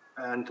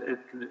 and it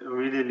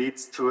really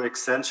leads to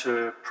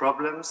existential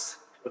problems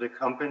for the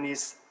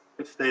companies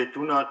if they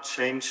do not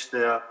change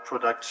their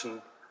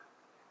production.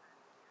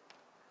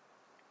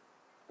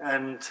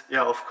 And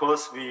yeah, of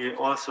course, we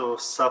also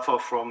suffer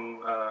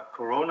from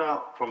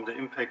Corona, from the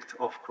impact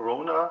of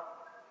Corona.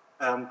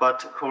 But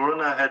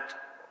Corona had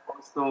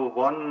also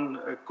one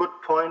good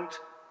point,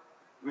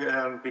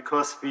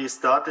 because we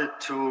started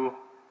to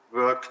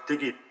work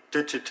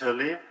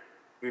digitally.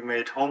 We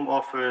made home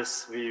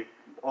office, we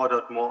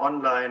ordered more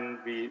online,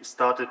 we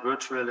started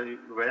virtual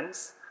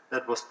events.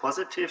 That was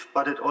positive,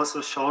 but it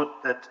also showed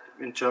that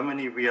in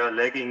Germany we are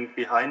lagging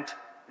behind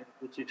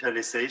in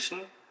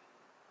digitalization.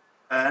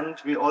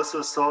 And we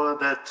also saw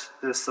that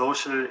the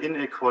social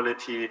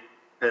inequality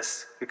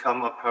has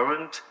become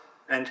apparent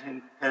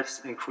and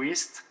has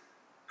increased.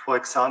 For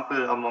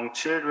example, among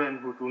children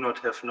who do not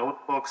have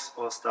notebooks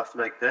or stuff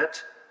like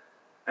that.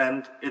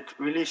 And it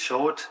really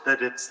showed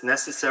that it's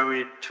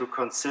necessary to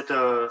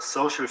consider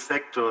social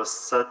factors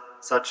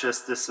such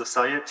as the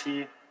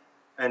society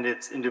and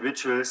its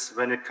individuals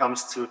when it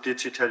comes to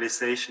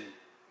digitalization.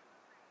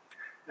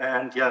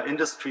 And yeah,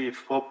 Industry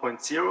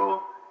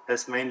 4.0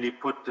 has mainly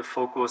put the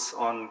focus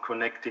on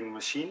connecting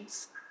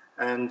machines.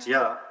 And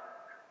yeah,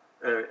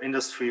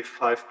 Industry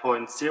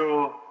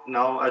 5.0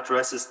 now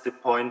addresses the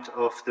point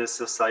of the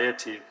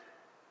society.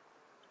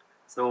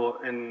 So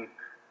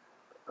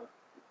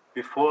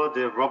before,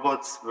 the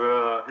robots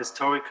were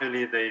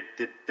historically, they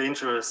did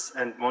dangerous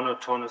and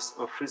monotonous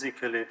or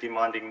physically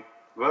demanding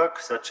work,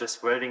 such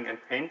as welding and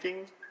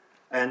painting.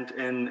 And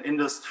in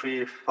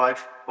Industry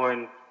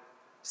 5.0,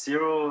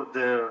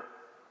 the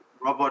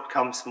robot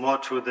comes more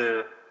to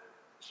the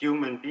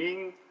human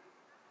being,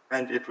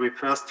 and it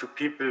refers to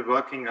people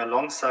working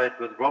alongside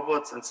with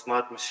robots and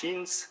smart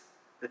machines.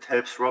 It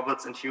helps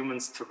robots and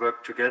humans to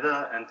work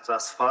together and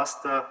thus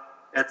faster,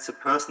 adds a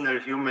personal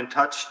human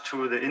touch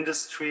to the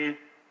Industry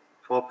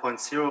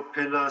 4.0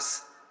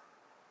 pillars,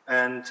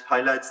 and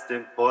highlights the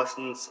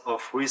importance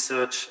of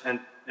research and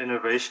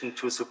innovation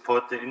to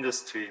support the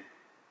industry.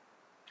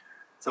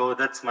 So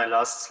that's my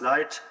last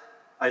slide.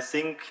 I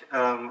think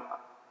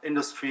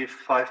Industry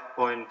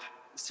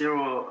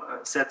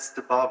 5.0 sets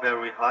the bar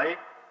very high,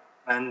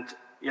 and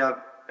yeah,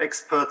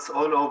 experts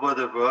all over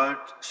the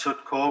world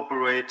should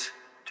cooperate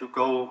to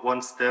go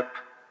one step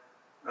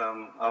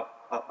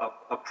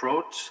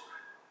approach.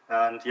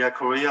 And yeah,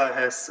 Korea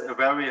has a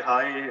very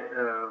high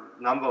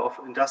number of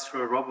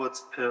industrial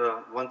robots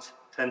per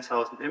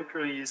 10,000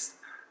 employees.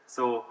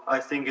 So I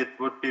think it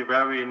would be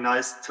very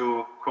nice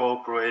to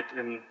cooperate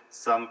in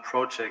some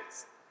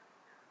projects.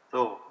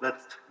 So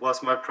that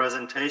was my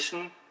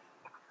presentation,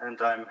 and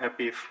I'm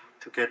happy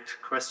to get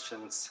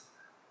questions.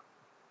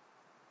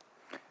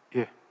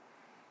 예,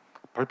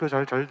 발표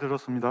잘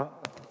들었습니다.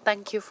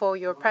 Thank you for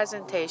your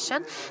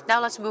presentation. Now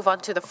let's move on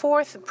to the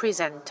fourth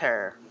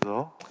presenter.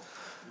 그래서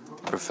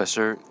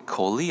Professor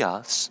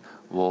Kolias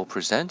will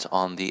present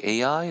on the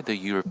AI, the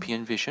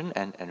European vision,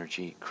 and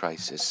energy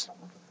crisis.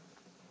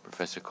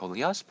 Professor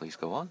Kolias, please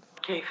go on.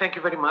 Okay, thank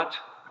you very much.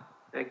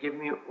 Give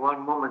me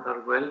one moment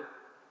as well.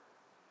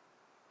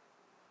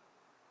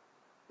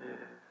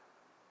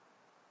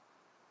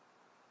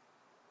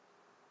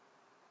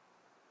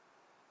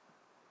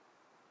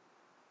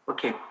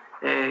 Okay,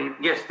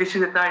 yes, this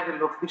is the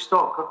title of this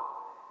talk.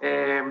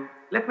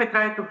 Let me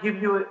try to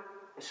give you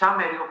a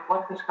summary of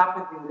what has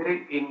happened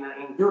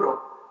in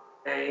Europe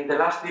in the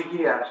last 3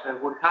 years.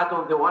 We had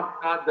on the one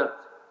hand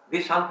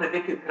this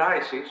unpredicted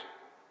crisis,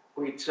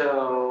 which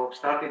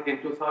started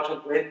in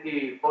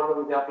 2020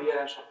 following the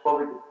appearance of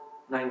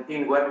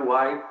COVID-19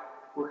 worldwide.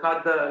 We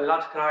had a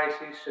large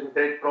crisis and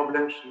great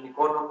problems in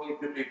economy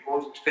due to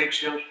imposed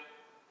restrictions,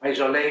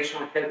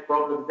 isolation, health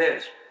problems,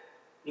 deaths.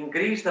 In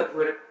Greece, that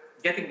we're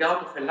getting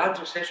out of a large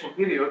recession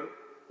period,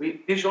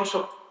 this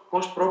also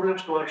caused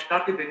problems to our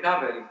started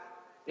recovery.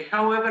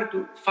 However,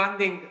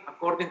 funding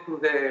according to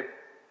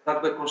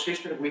that were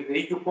consistent with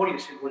the EU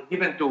policy was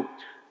given to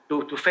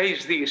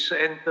face this,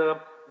 and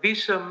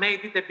this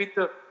made it a bit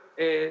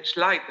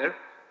slighter.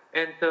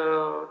 And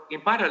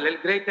in parallel,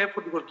 great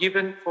effort was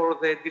given for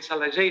the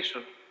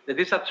digitalization, the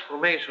digital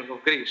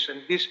of Greece,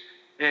 and this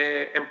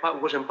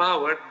was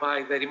empowered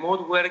by the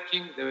remote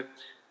working,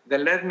 the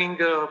learning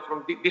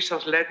from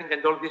distance learning,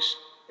 and all these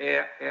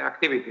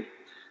activities.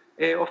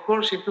 Of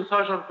course, in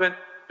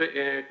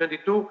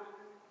 2022,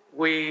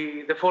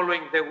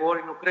 following the war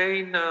in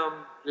Ukraine,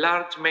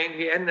 large,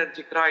 mainly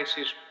energy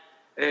crisis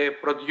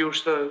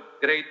produced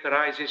great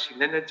rises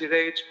in energy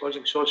rates,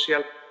 causing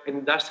social and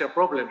industrial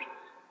problems.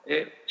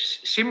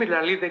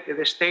 Similarly,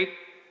 the state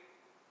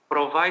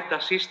provides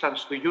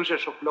assistance to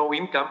users of low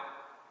income,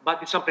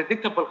 but it's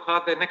unpredictable how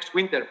the next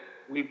winter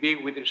will be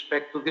with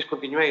respect to this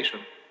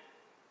continuation.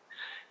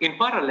 In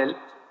parallel,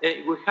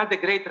 we had a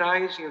great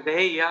rise in the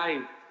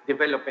AI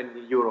development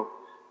in Europe.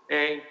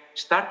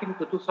 Starting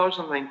to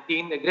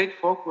 2019, a great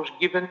focus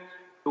given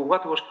to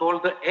what was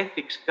called the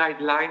ethics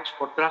guidelines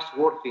for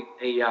trustworthy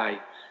AI,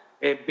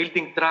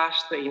 building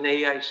trust in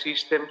AI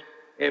systems,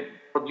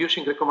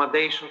 producing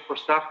recommendations for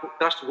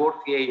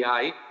trustworthy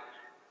AI.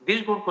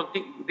 This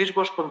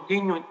was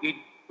continued in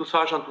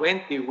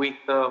 2020 with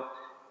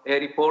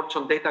reports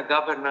on Data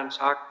Governance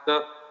Act,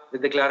 the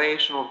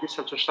Declaration of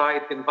Digital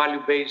Society and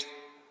Value-Based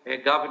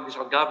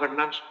Digital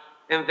Governance.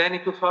 And then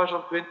in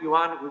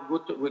 2021,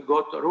 we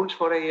got rules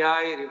for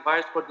AI,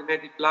 revised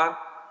coordinated plan,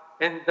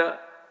 and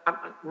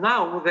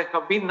now there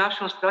have been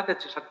national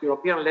strategies at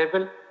European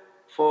level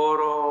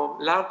for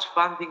large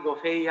funding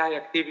of AI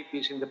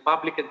activities in the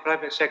public and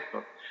private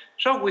sector.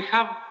 So we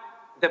have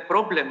the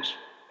problems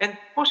and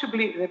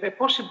possibly a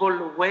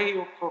possible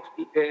way of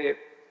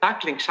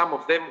tackling some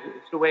of them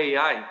through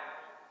AI.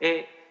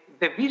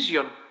 The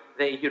vision,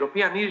 the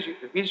European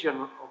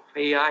vision of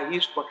AI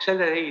is to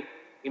accelerate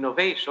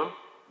innovation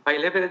by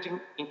leveraging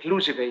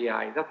inclusive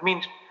AI. That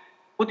means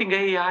putting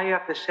AI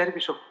at the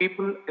service of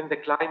people and the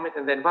climate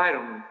and the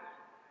environment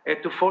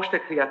to foster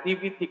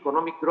creativity,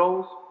 economic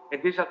growth,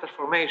 and digital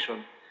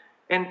transformation,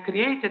 and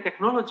create a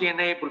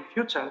technology-enabled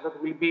future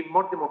that will be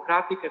more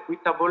democratic,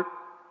 equitable,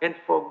 and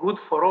for good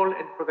for all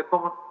and for the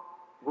common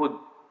good.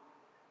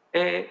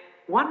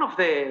 One of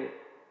the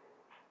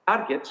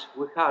targets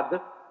we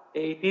had,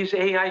 it is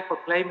AI for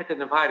climate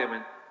and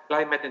environment.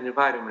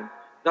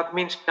 That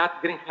means cut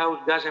greenhouse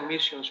gas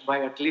emissions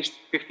by at least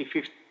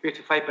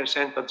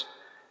 55%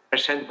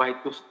 by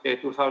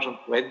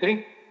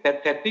 2030,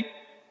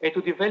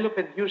 to develop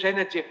and use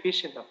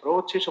energy-efficient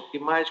approaches,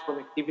 optimize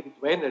connectivity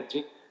to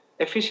energy,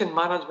 efficient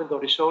management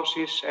of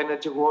resources,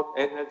 energy,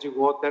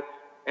 water,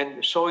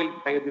 and soil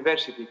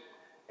biodiversity.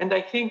 And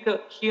I think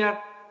here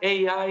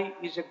AI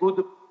is a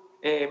good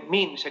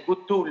means, a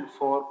good tool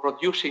for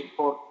producing,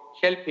 for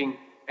helping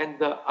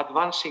and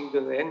advancing the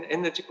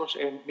energy,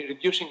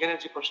 reducing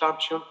energy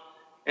consumption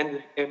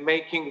and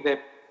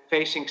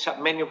facing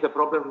many of the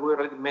problems we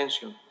already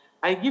mentioned.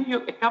 I give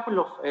you a couple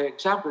of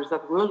examples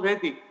that we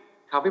already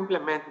have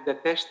implemented and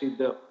tested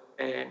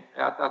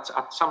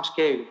at some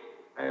scale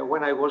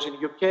when I was in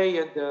UK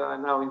and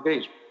now in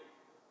Greece.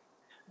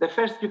 The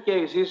first use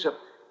case is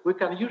we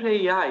can use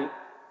AI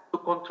to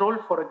control,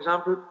 for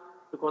example,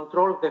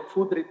 the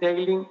food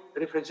retailing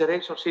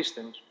refrigeration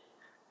systems.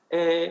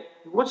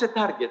 What's the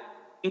target?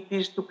 It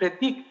is to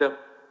predict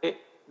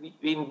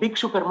in big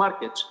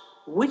supermarkets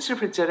which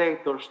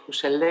refrigerators to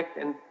select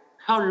and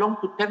how long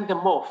to turn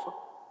them off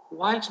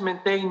whilst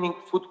maintaining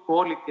food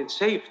quality and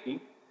safety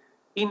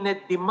in a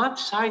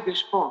demand-side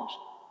response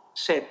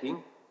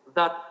setting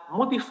that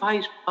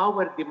modifies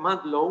power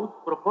demand load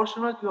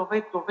proportional to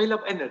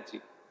available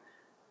energy.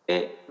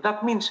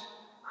 That means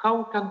how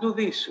we can do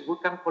this? We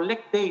can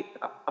collect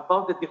data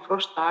about the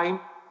defrost time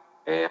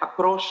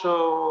across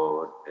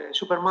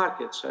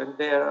supermarkets and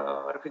their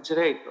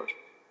refrigerators,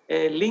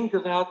 link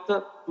that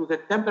to the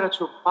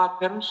temperature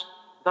patterns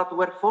that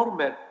were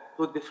former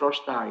to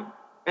defrost time,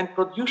 and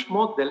produce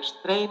models,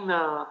 train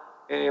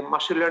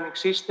machine learning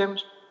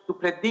systems to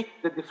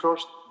predict the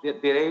defrost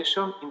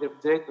duration in the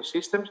refrigerator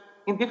systems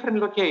in different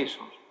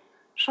locations.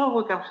 So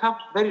we can have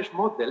various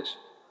models,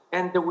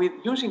 and with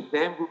using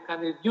them, we can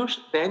reduce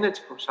the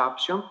energy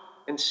consumption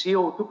and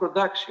CO2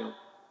 production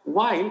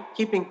while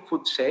keeping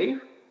food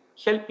safe,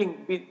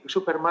 helping big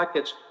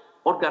supermarkets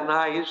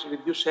organize,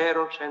 reduce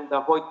errors, and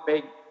avoid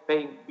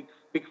paying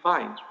big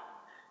fines.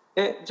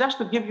 Just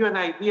to give you an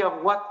idea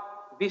of what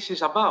this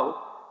is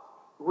about,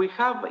 we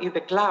have in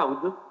the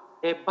cloud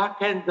a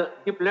back-end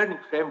deep learning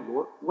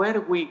framework where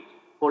we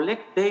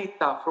collect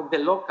data from the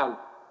local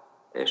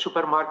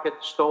supermarket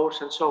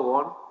stores and so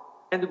on,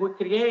 and we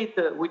train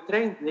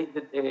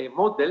the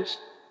models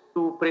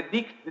to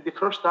predict the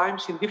defrost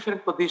times in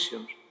different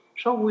conditions.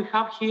 So we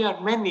have here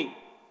many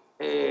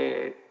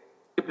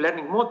deep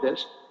learning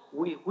models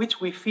with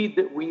which we feed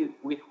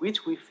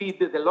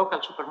the local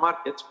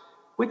supermarkets,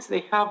 which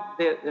they have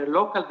their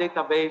local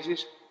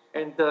databases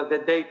and the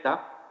data,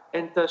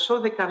 and so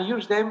they can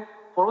use them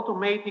for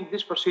automating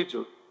this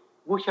procedure.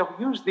 We have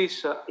used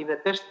this in a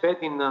test bed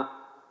in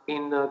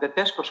the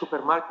Tesco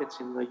supermarkets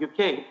in the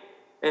UK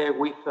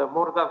with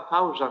more than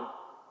 1,000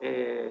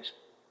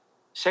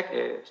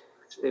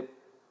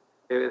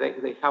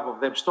 they have of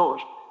them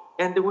stores,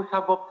 and we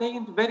have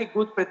obtained very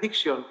good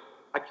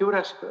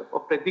accuracy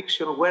of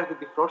prediction where the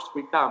defrost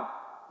will come.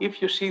 If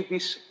you see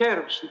these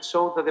curves, it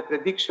shows that the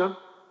prediction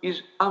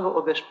is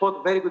on the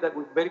spot with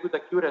very good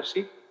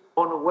accuracy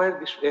on where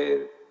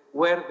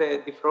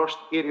the defrost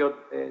period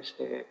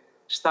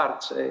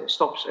stops,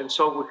 and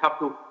so we have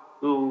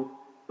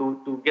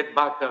to get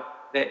back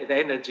the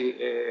energy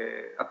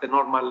at the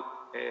normal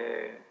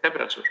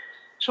temperature.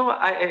 So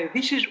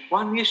this is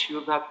one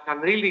issue that can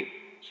really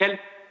help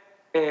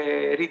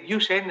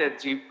reduce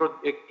energy,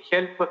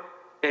 help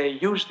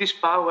use this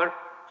power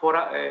for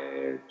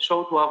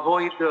so to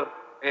avoid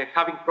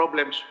having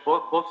problems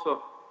both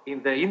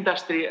in the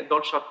industry and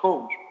also at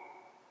homes.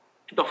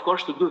 And of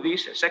course, to do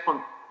this, a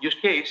second use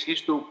case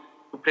is to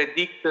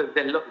predict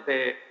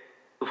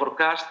to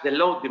forecast the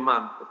load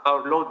demand,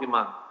 our load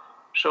demand.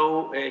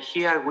 So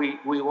here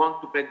we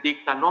want to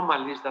predict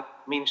anomalies. That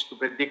means to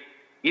predict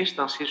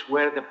instances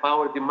where the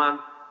power demand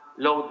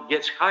load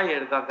gets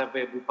higher than the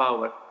available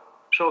power.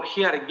 So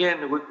here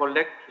again, we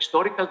collect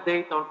historical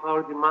data on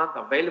power demand,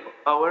 available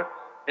power,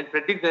 and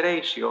predict the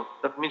ratio.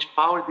 That means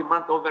power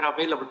demand over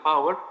available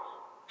power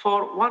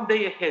for 1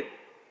 day ahead.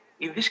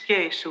 In this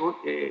case,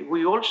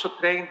 we also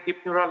train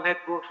deep neural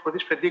networks for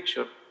this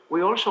prediction.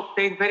 We also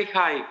obtain very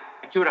high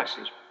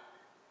accuracies.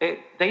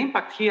 The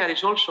impact here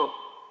is also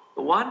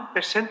 1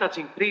 percentage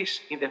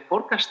increase in the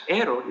forecast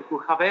error, if we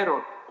have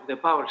error of the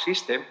power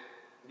system,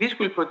 this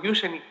will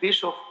produce an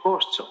increase of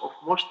costs of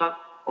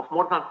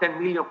more than 10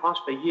 million pounds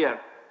per year.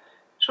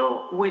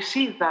 So we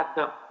see that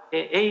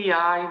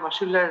AI,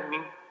 machine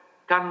learning,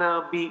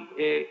 can be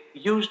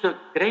used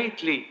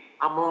greatly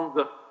among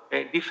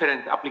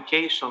different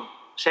application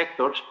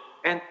sectors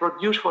and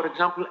produce, for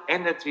example,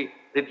 energy,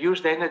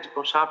 reduce the energy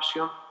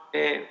consumption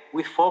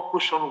with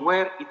focus on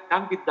where it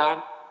can be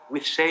done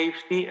with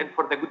safety and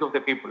for the good of the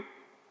people.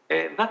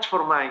 That's for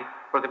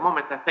the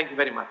moment, and thank you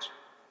very much.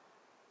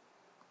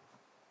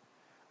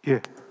 예,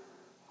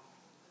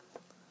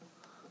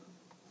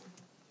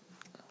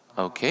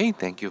 Okay,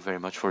 thank you very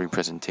much for your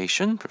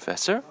presentation,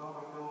 Professor.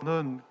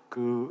 저는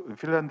그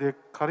핀란드의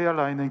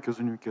카리알라이넨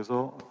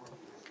교수님께서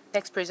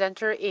Next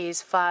presenter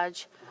is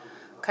Faj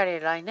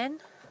Karjalainen.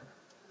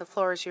 The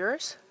floor is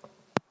yours.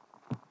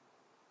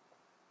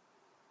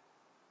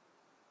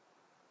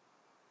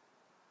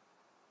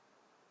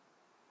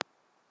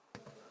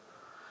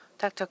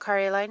 Dr.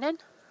 Karjalainen.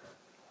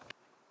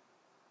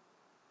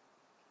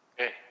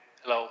 Okay,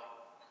 hello.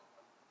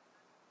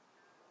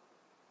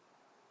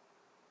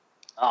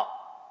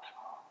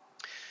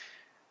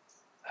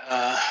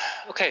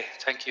 Okay,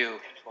 thank you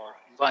for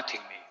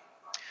inviting me.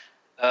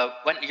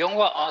 When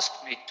Yongwa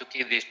asked me to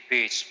give this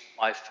speech,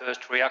 my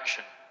first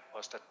reaction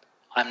was that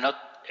I'm not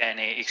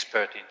any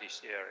expert in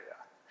this area.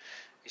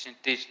 Isn't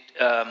this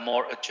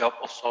more a job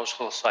of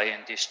social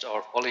scientists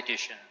or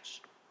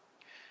politicians?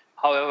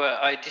 However,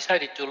 I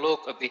decided to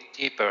look a bit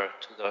deeper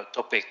to the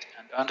topic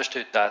and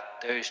understood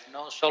that there is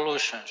no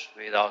solutions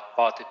without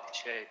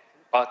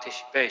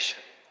participation.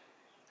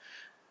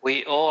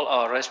 We all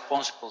are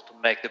responsible to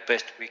make the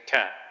best we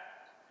can.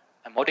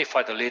 I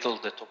modified a little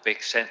the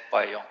topic sent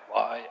by Yongwa.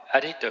 I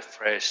added the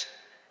phrase,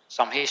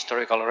 some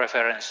historical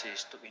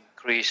references to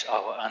increase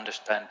our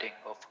understanding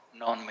of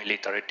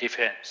non-military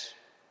defense.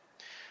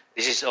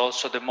 This is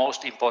also the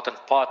most important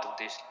part of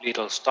this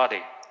little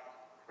study.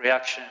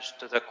 Reactions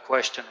to the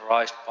question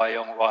raised by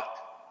Yongwa,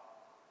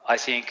 I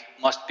think,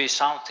 must be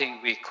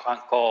something we can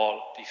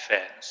call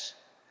defense.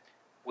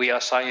 We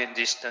are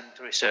scientists and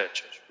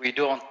researchers. We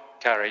don't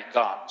carry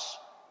guns.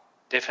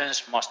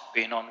 Defense must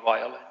be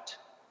non-violent.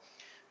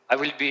 I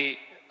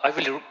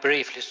will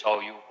briefly show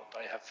you what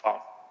I have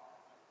found.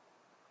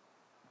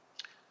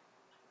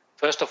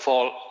 First of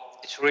all,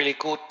 it's really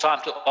good time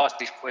to ask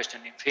this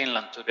question in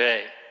Finland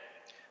today.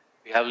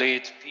 We have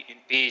lived in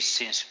peace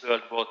since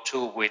World War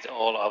II with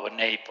all our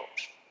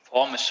neighbors.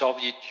 Former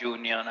Soviet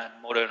Union and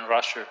modern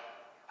Russia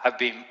have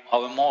been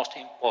our most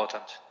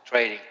important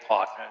trading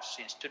partners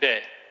since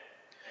today.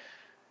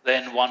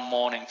 Then one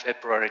morning,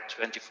 February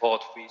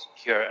 24th, we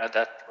hear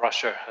that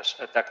Russia has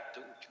attacked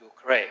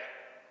Ukraine.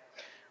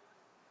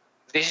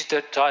 This is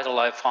the title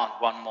I found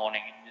one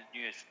morning in the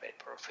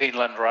newspaper.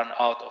 Finland ran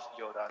out of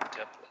Jordan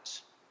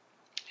tablets.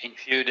 In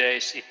few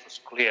days, it was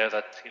clear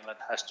that Finland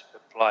has to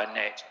apply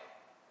NATO.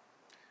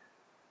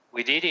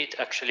 We did it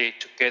actually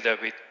together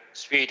with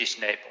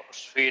Swedish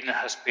neighbors. Sweden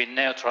has been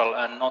neutral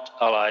and not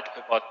allied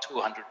about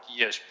 200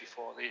 years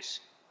before this.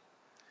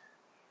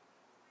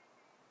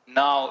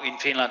 Now in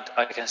Finland,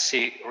 I can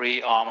see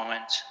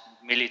rearmament,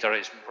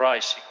 militarism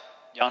rising.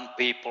 Young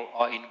people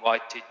are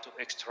invited to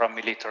extra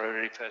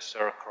military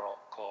refresher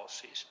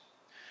courses.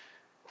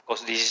 Of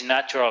course, this is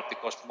natural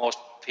because most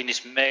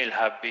Finnish male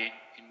have been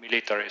in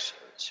military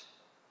service.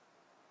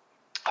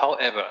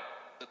 However,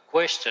 the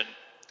question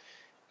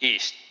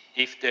is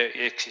if there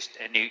exist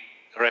any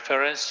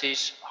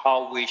references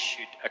how we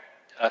should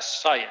act as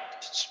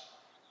scientists.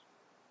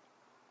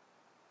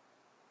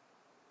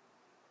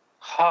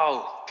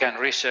 How can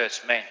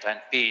research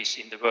maintain peace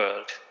in the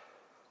world?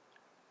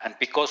 And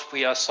because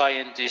we are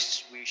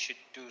scientists, we should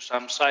do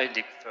some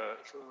scientific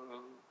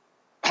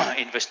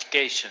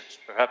investigations.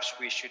 Perhaps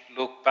we should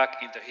look back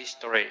in the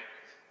history,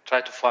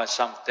 try to find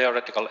some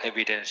theoretical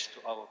evidence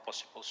to our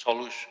possible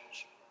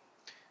solutions.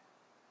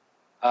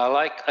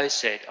 Like I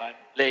said, I'm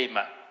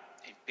layman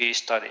in peace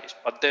studies,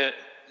 but the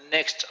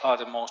next are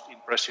the most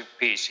impressive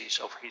pieces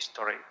of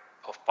history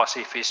of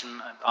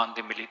pacifism and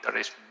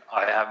anti-militarism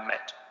I have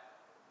met.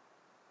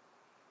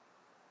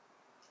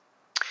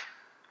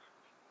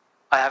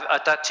 I have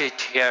attached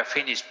here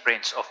Finnish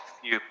prints of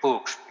few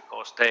books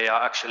because they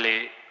are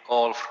actually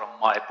all from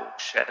my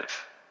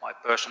bookshelf, my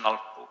personal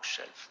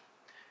bookshelf.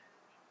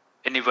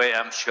 Anyway,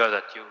 I'm sure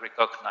that you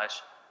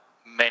recognize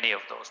many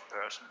of those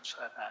persons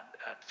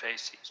and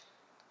faces.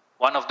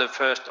 One of the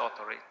first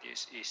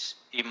authorities is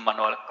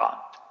Immanuel Kant.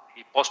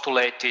 He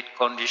postulated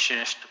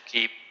conditions to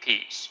keep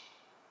peace.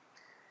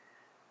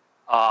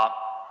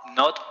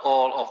 Not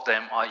all of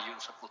them are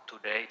usable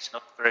today. It's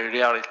not very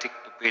realistic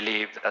to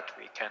believe that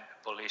we can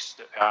abolish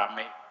the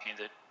army in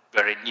the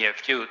very near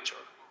future.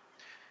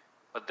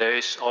 But there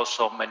is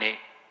also many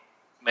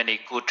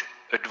good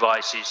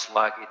advices,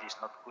 like it is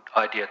not a good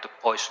idea to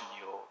poison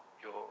your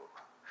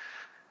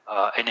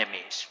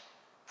enemies,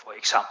 for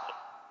example.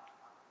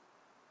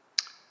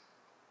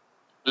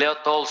 Leo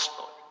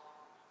Tolstoy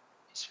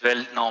is a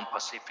well-known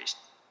pacifist.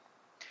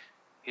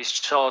 His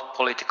short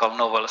political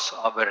novels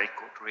are very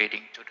good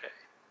reading today.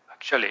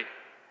 Actually,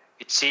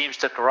 it seems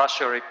that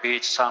Russia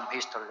repeats some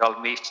historical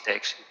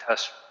mistakes it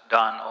has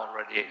done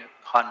already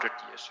 100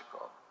 years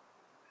ago.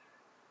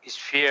 His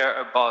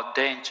fear about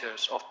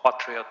dangers of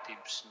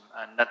patriotism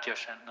and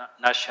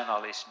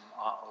nationalism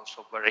are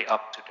also very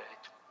up to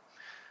date.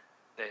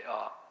 They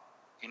are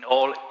in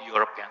all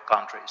European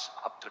countries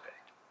up to date.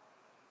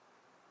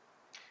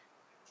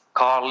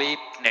 Karl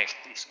Liebknecht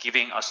is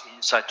giving us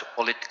insight to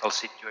political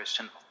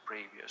situation of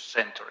previous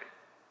century.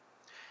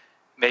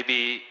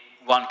 Maybe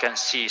one can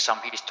see some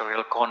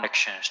historical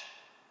connections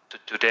to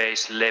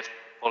today's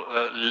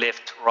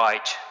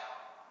left-right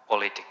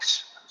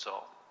politics and so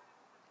on.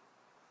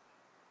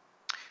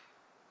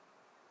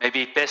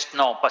 Maybe best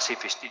known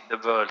pacifist in the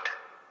world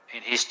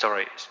in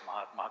history is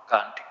Mahatma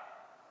Gandhi.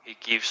 He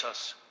gives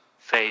us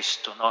face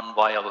to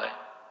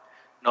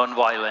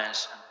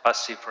non-violence and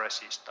passive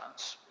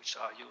resistance, which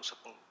are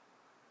usable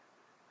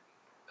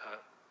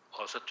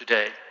also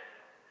today.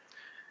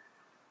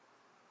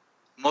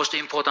 Most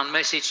important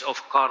message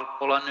of Karl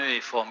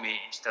Polanyi for me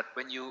is that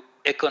when you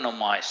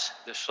economize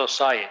the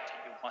society,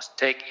 you must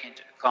take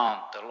into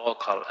account the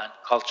local and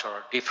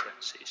cultural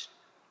differences.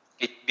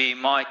 It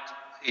might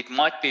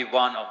be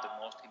one of the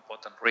most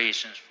important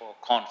reasons for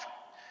conflict,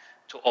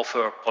 to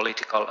offer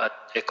political and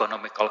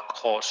economical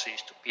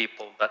causes to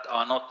people that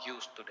are not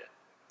used to them.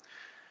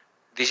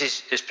 This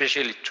is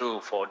especially true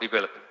for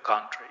developing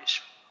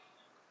countries.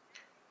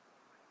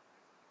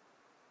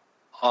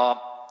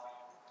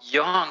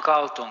 Johan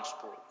Galtung's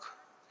book,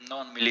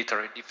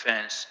 Non-Military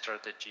Defense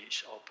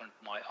Strategies, opened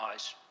my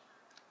eyes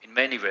in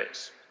many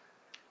ways.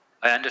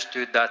 I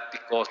understood that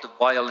because the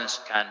violence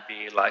can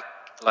be,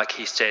 like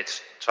he said,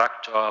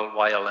 structural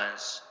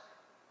violence,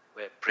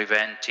 where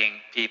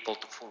preventing people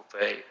to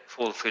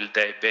fulfill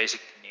their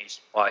basic needs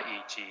by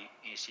e.g.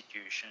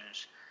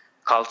 institutions,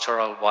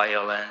 cultural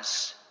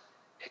violence,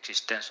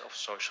 existence of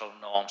social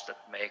norms that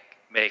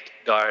make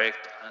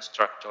direct and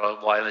structural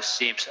violence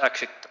seems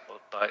acceptable,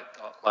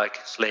 like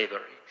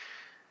slavery,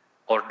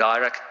 or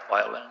direct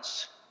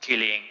violence,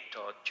 killing,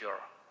 torture,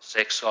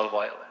 sexual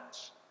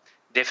violence.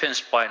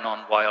 Defense by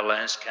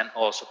non-violence can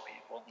also be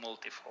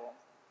multiform.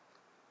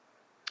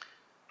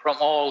 From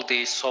all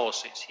these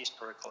sources,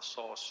 historical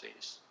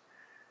sources,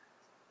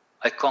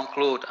 I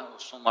conclude and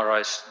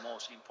summarize the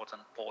most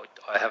important point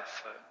I have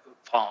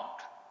found.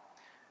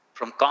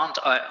 From Kant,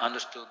 I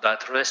understood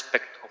that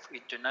respect of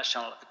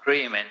international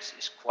agreements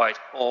is quite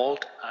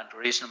old and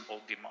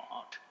reasonable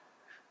demand.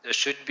 There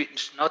should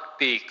not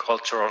be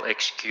cultural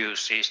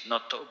excuses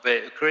not to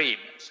obey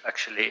agreements.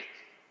 Actually,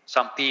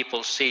 some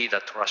people see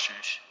that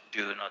Russians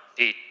do not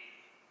need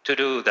to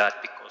do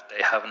that because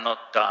they have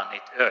not done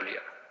it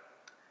earlier.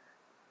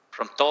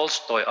 From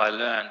Tolstoy, I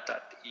learned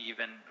that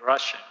even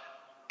Russian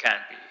can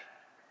be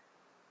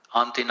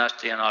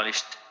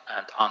anti-nationalist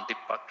and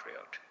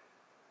anti-patriot.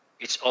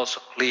 It's also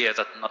clear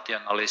that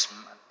nationalism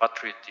and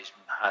patriotism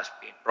has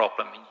been a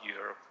problem in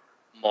Europe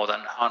more than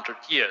 100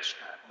 years.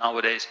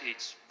 Nowadays,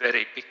 it's a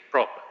very big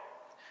problem.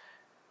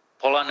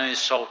 Polanyi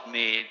showed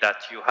me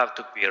that you have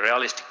to be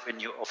realistic when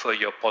you offer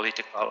your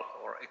political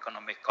or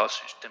economical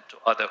system to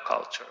other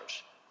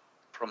cultures.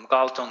 From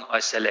Galtung, I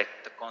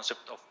select the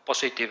concept of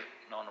positive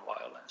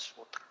non-violence.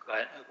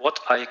 What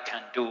I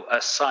can do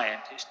as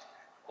scientist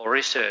or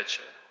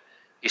researcher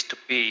is to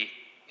be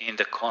in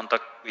the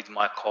contact with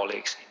my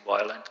colleagues in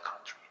violent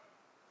country.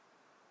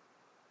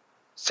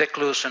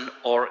 Seclusion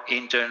or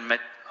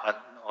internment are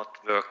not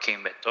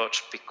working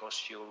methods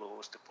because you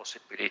lose the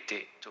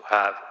possibility to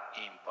have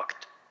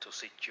impact to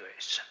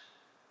situation.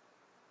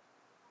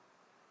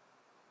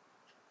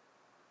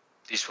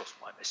 This was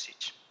my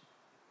message.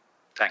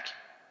 Thank you.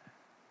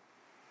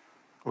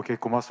 오케이,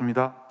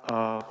 고맙습니다.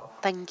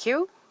 Thank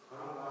you.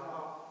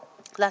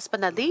 Last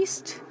but not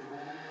least,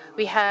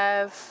 we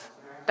have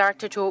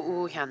Dr. Jo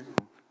Woo-hyun.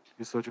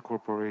 리서치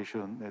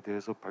코퍼레이션에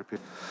대해서 발표.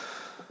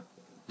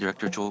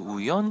 Director Jo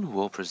Woo-hyun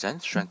will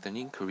present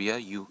Strengthening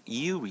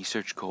Korea-EU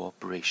Research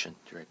Cooperation.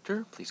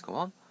 Director, please go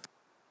on.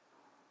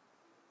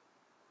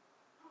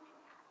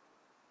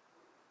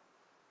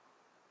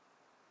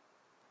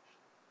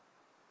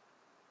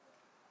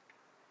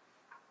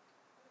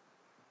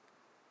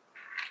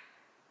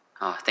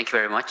 Thank you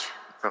very much,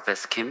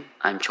 Professor Kim.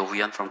 I'm Jo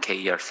Woo-hyun from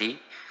KERC,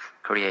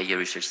 Korea EU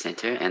Research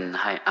Center, and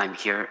I'm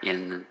here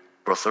in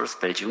Brussels,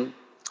 Belgium.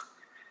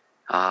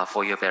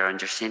 For your better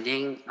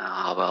understanding,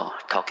 I will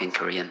talk in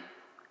Korean.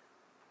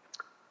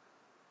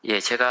 예,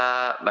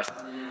 제가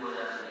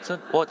So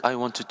what I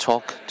want to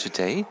talk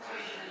today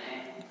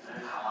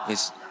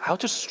is how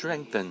to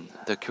strengthen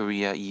the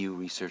Korea-EU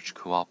research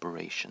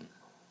cooperation.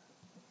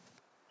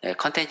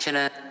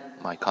 컨텐츠는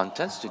My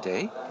contents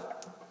today.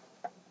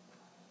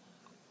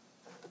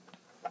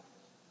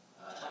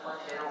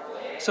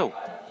 So,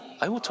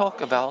 I will talk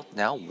about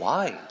now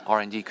why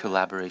R&D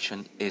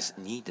collaboration is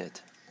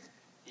needed.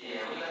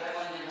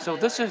 So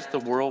this is the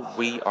world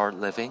we are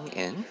living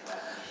in.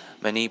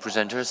 Many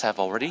presenters have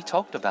already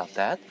talked about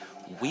that.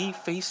 We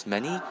face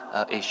many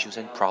issues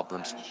and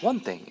problems. One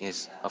thing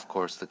is, of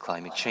course, the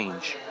climate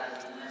change.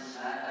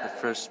 The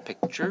first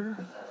picture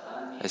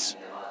is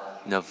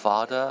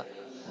Nevada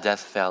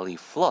Death Valley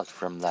flood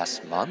from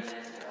last month.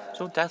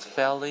 So Death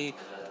Valley,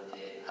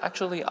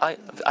 actually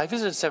I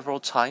visited several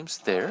times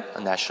there,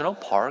 a national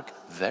park,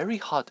 very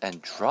hot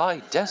and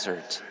dry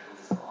desert.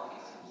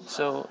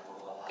 So,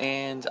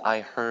 and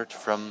I heard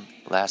from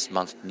last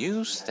month's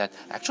news that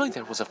actually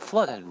there was a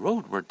flood and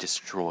roads were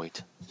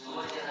destroyed.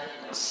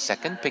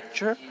 Second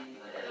picture,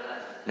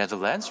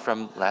 Netherlands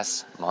from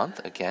last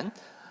month again,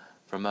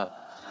 from a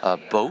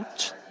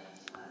boat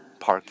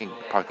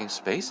parking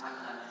space.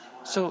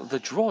 So the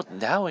drought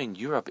now in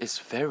Europe is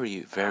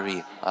very,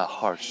 very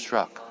hard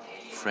struck.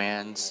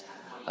 France,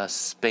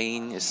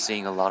 Spain is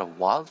seeing a lot of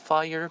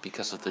wildfire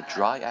because of the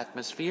dry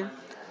atmosphere.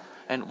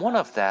 And one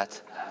of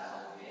that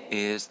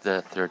is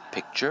the third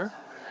picture,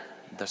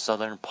 the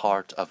southern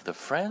part of the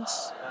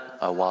France,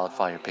 a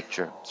wildfire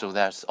picture. So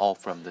that's all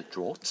from the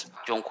drought.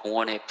 종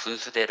공원의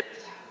분수대를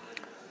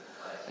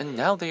And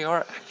now they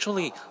are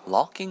actually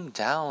locking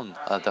down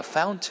the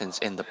fountains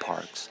in the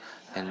parks.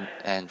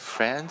 And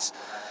France,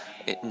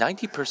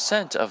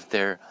 90% of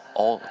their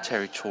all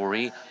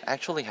territory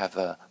actually have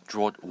a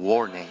drought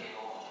warning.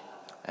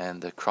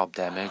 And the crop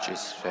damage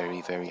is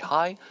very, very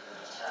high.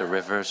 The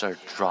rivers are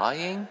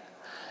drying.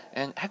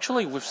 And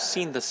actually, we've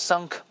seen the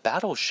sunk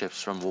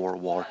battleships from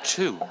World War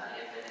II.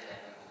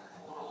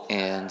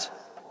 And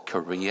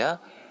Korea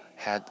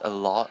had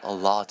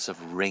lots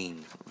of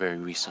rain very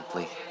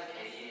recently.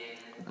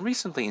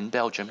 Recently in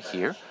Belgium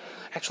here,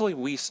 actually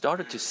we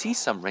started to see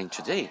some rain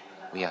today.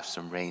 We have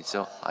some rain,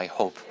 so I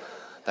hope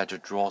that the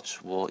drought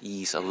will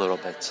ease a little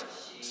bit.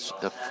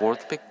 The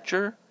fourth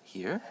picture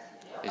here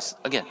is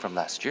again from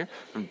last year,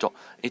 from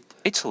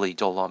Italy,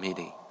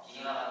 Dolomiti.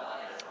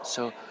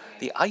 So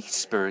the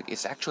iceberg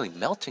is actually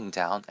melting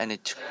down, and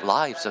it took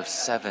lives of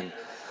 7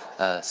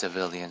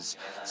 civilians.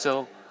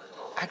 So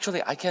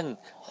actually, I can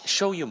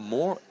show you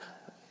more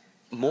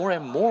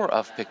and more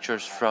of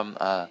pictures from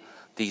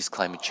these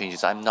climate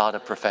changes. I'm not a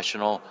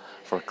professional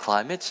for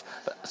climate,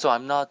 so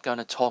I'm not going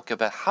to talk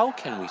about how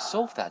can we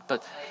solve that,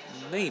 but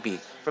maybe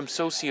from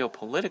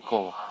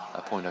socio-political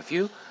point of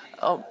view,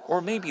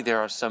 or maybe there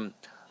are some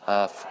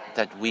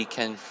that we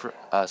can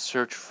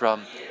search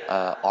from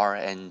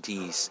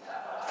R&Ds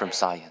from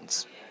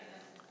science.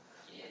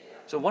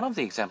 So one of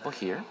the example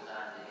here,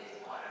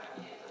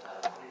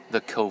 the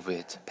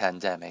COVID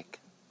pandemic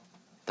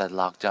that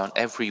locked down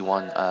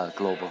everyone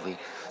globally.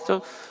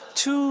 So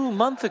 2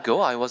 months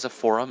ago, I was at a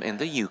forum in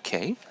the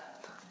UK,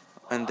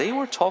 and they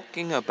were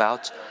talking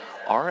about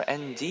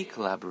R&D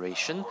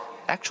collaboration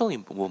actually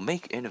will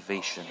make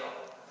innovation.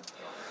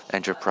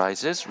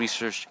 Enterprises,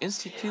 research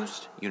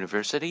institutes,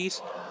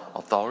 universities,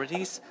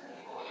 authorities,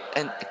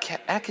 and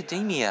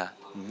academia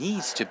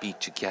needs to be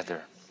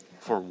together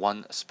for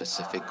one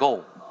specific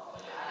goal.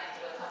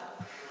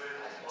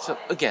 So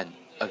again,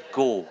 a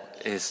goal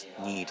is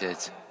needed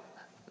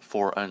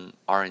for an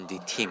R&D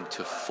team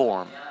to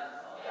form.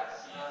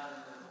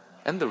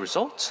 And the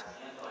result?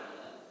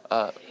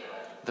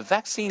 The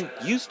vaccine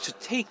used to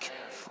take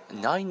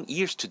 9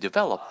 years to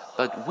develop,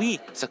 but we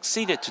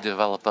succeeded to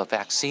develop a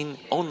vaccine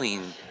only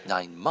in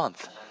 9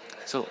 months.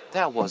 So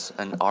that was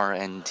an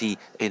R&D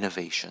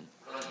innovation.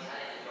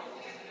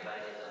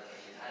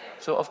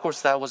 So of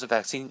course that was a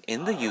vaccine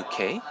in the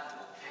UK,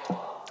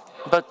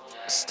 but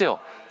still,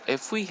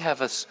 if we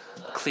have a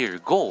clear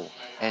goal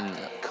and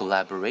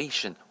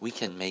collaboration, we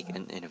can make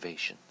an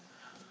innovation.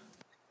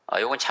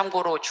 이건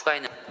참고로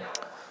추가했는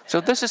So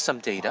this is some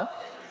data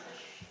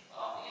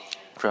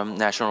from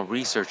National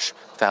Research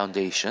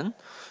Foundation.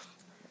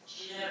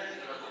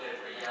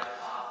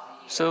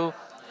 So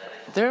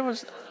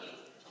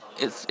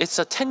it's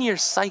a 10-year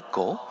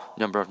cycle,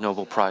 number of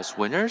Nobel Prize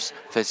winners,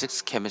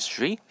 physics,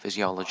 chemistry,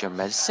 physiology, and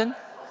medicine.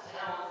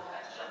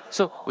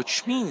 So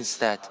which means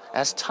that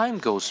as time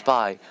goes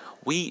by,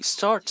 we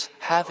start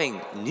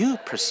having new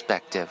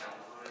perspective.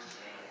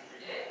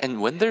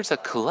 And when there's a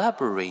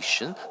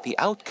collaboration, the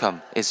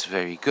outcome is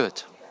very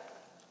good.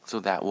 So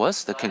that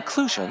was the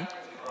conclusion.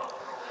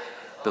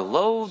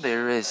 Below,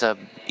 there is a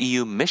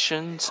EU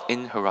missions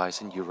in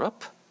Horizon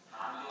Europe.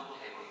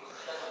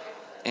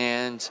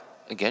 And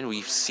again,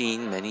 we've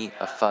seen many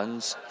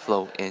funds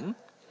flow in.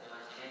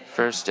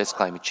 First is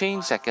climate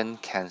change,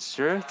 second,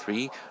 cancer,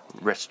 3,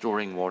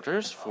 restoring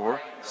waters, 4,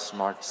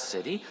 smart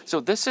city. So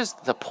this is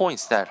the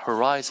points that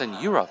Horizon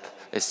Europe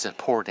is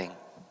supporting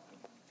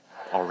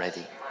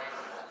already.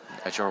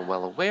 As you're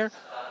well aware,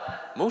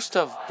 most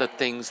of the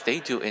things they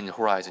do in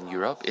Horizon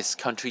Europe is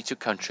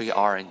country-to-country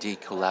R&D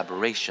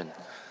collaboration.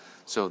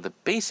 So the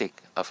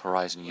basic of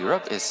Horizon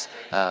Europe is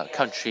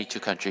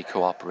country-to-country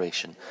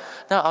cooperation.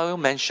 Now I will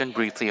mention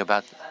briefly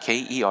about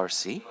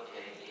KERC.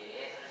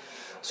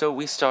 So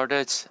we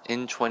started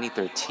in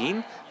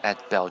 2013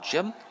 at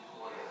Belgium.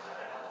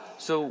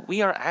 So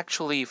we are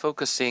actually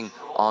focusing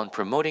on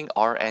promoting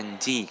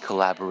R&D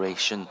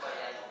collaboration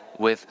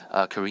with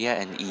Korea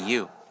and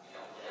EU.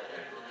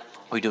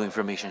 We do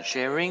information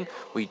sharing,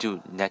 we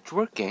do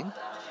networking,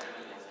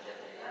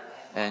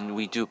 and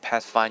we do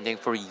pathfinding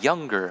for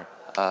younger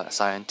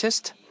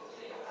scientists.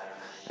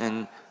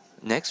 And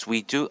Next,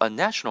 we do a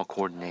national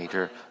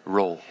coordinator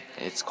role.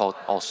 It's called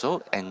also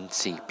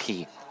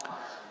NCP.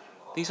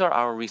 These are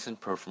our recent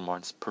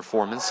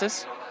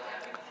performances.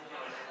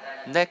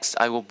 Next,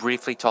 I will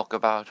briefly talk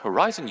about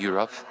Horizon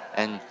Europe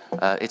and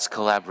its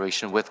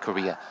collaboration with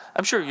Korea.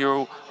 I'm sure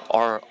you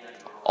are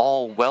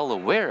all well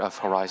aware of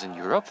Horizon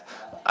Europe.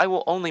 I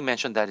will only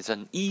mention that it's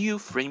an EU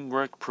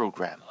framework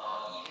program.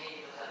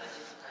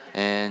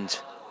 And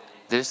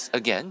this,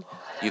 again,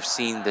 you've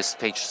seen this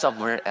page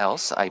somewhere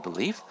else, I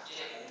believe.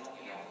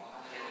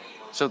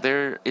 So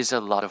there is a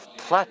lot of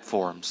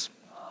platforms,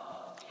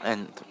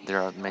 and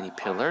there are many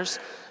pillars.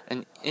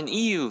 And in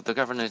EU, the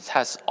governance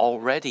has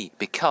already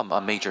become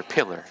a major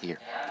pillar here.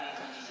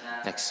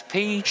 Next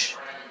page.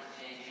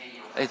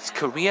 It's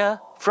Korea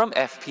from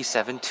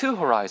FP7 to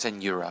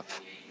Horizon Europe.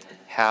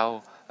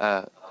 How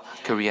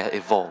Korea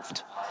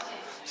evolved.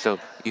 So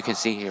you can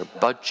see here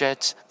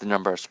budget, the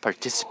number of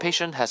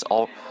participation has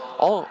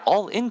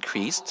all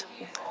increased,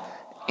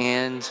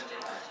 and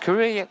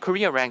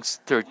Korea ranks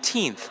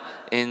 13th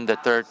in the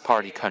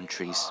third-party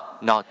countries,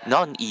 not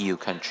non-EU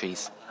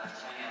countries.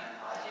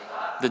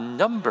 The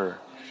number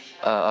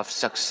of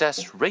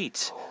success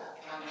rate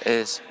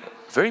is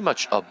very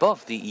much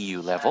above the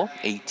EU level,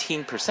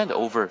 18%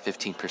 over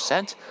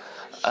 15%.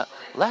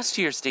 Last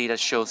year's data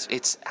shows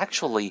it's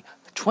actually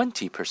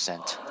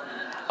 20%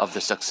 of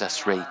the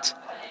success rate,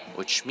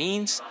 which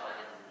means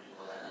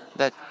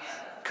that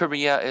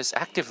Korea is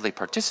actively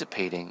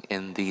participating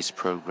in these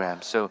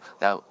programs. So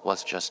that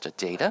was just the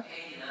data.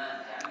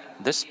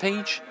 This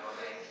page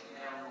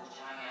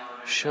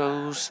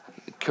shows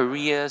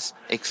Korea's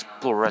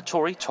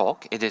exploratory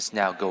talk. It is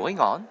now going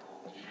on.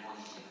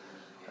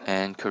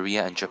 And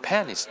Korea and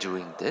Japan is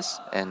doing this,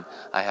 and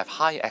I have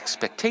high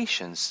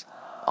expectations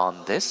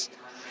on this.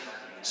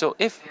 So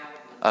if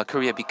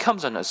Korea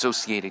becomes an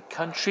associated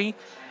country,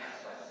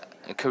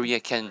 Korea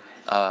can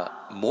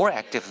more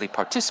actively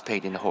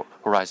participate in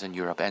Horizon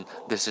Europe, and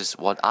this is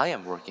what I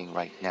am working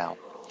right now.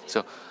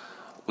 So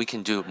we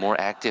can do more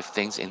active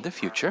things in the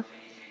future.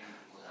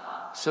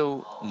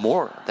 So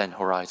more than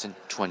Horizon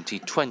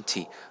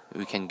 2020,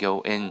 we can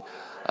go in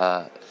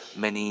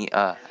many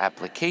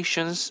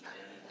applications,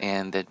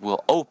 and that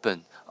will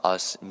open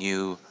us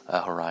new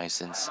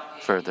horizons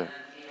further.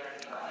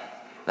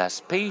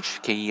 Last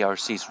page,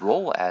 KERC's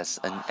role as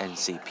an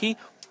NCP,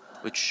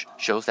 which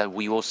shows that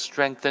we will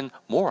strengthen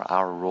more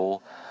our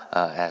role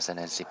as an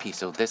NCP.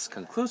 So this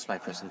concludes my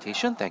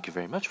presentation. Thank you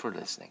very much for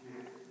listening.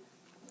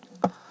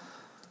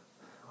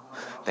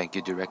 Thank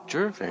you,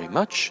 Director, very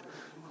much.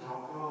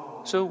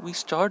 So we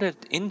started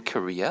in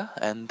Korea,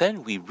 and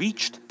then we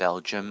reached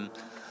Belgium,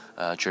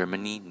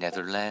 Germany,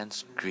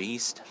 Netherlands,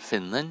 Greece,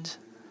 Finland,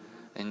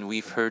 and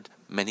we've heard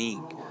many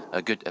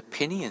good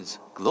opinions,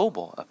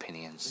 global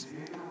opinions.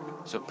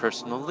 So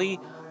personally,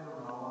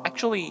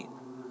 actually,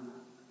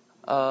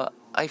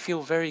 I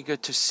feel very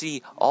good to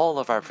see all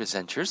of our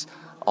presenters.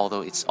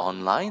 Although it's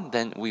online,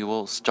 then we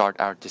will start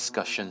our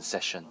discussion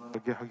session.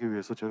 하기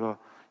위해서 제가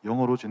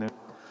영어로 진행.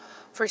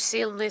 For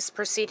seamless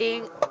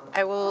proceeding,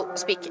 I will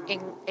speak in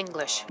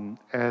English.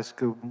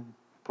 Ask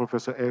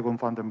Professor Egon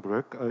van den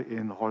Broek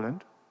in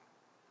Holland.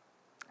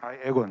 Hi,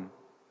 Egon.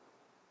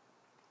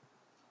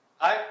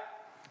 Hi.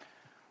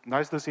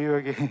 Nice to see you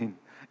again,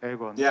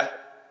 Egon. Yeah.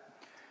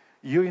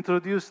 You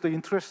introduced the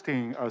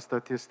interesting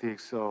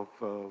statistics of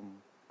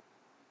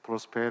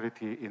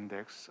prosperity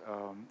index,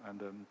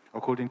 and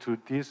according to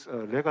this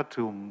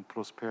Legatum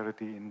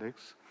prosperity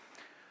index,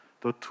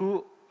 the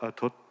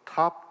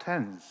top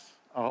 10s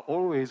are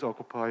always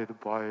occupied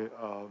by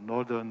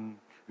northern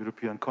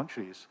European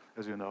countries,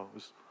 as you know,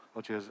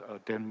 such as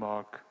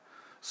Denmark,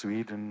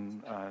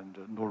 Sweden, and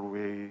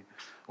Norway,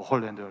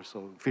 Holland,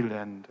 also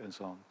Finland, and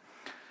so on.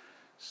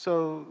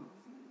 So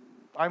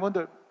I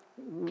wonder,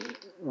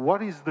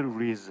 what is the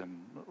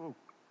reason?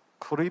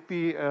 Could it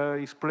be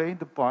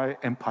explained by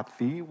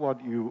empathy,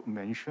 what you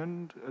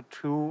mentioned,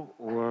 too,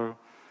 or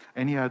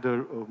any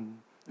other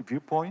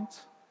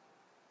viewpoints?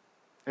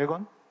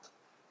 Egon?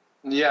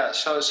 Yeah,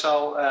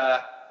 so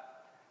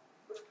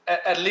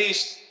at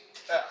least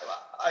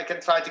I can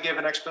try to give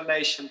an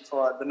explanation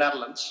for the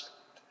Netherlands.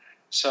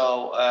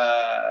 So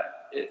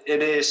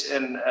it is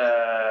in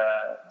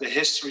the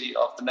history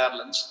of the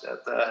Netherlands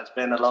that there has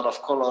been a lot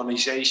of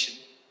colonization.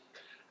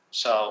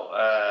 So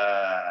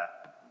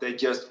they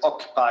just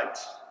occupied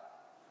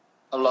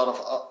a lot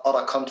of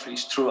other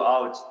countries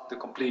throughout the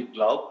complete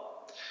globe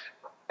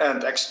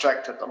and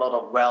extracted a lot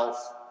of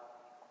wealth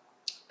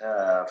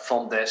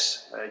from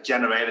this,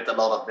 generated a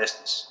lot of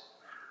business,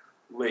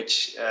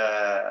 which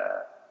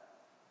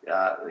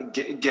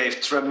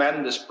gave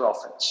tremendous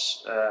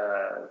profits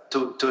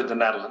to the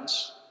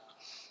Netherlands,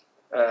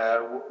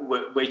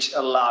 which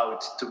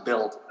allowed to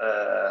build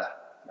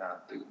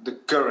the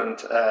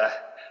current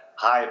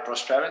high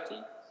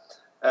prosperity.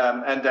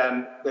 And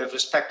then with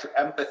respect to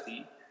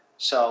empathy,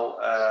 so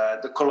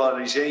the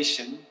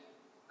colonization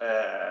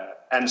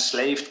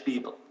enslaved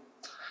people.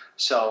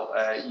 So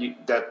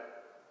that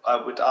I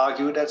would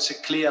argue that's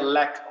a clear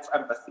lack of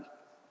empathy.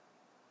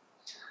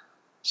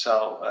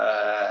 So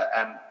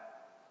and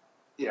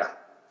yeah,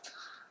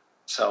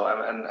 So,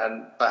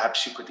 and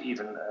perhaps you could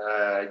even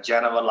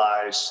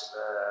generalize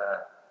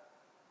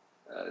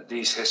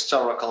these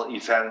historical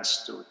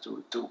events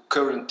to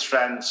current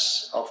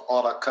trends of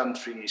other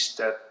countries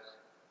that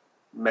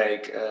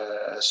make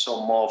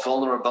some more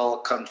vulnerable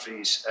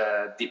countries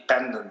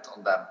dependent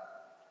on them.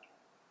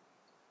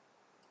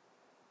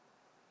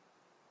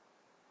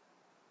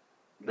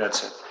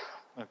 That's it.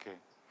 Okay,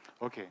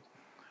 okay.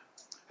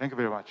 Thank you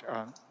very much.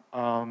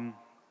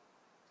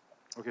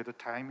 Okay, the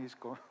time is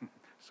gone,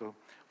 so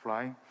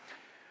flying.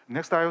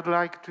 Next, I would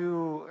like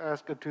to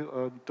ask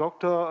to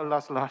Dr.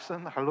 Lars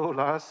Larsen. Hello,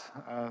 Lars,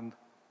 and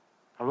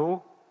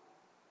hallo.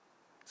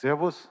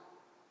 Servus.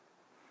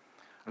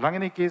 Lange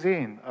nicht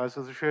gesehen,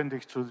 also schön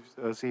dich zu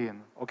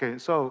sehen. Okay,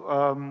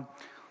 so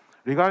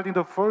regarding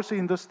the first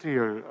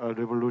industrial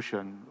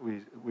revolution,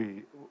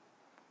 we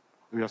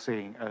are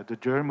saying the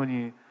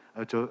German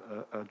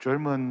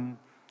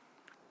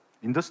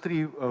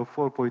Industry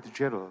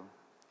 4.0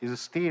 is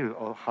still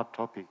a hot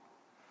topic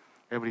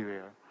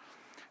everywhere.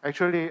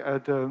 Actually,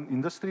 the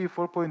Industry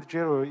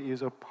 4.0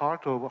 is a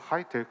part of a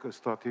high-tech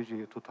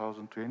strategy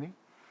 2020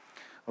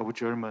 of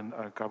German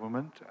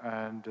government,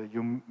 and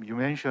you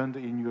mentioned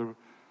in your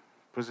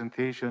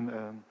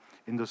presentation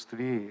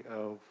Industry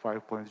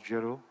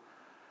 5.0.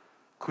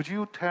 Could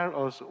you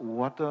tell us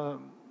what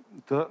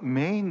the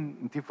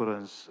main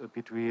difference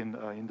between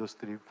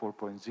Industry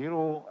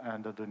 4.0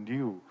 and the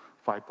new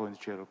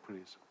 5.0,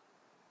 please?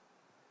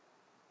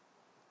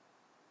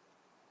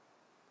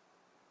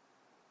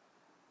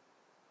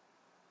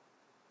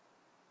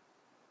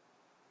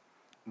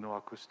 No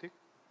acoustic?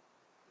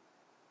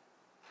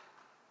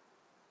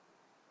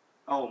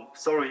 Oh,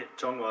 sorry,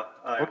 Jonwa.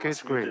 Okay,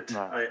 it's great.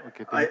 No.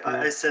 Okay,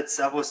 I said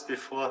servus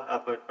before,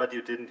 but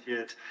you didn't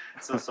hear it,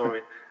 so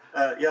sorry.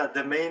 Yeah,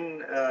 the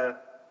main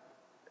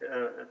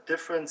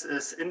difference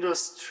is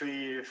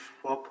Industry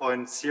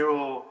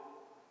 4.0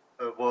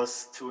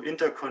 was to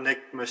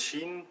interconnect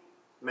machine,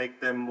 make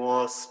them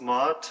more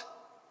smart,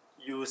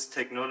 use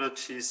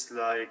technologies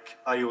like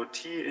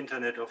IoT,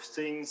 Internet of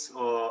Things,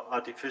 or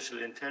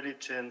artificial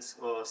intelligence,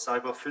 or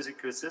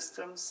cyber-physical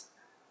systems.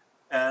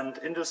 And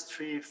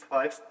Industry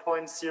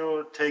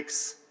 5.0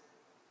 takes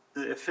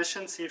the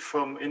efficiency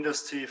from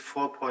Industry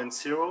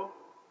 4.0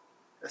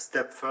 a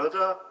step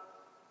further,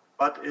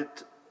 but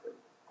it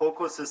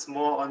focuses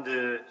more on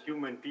the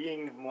human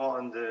being, more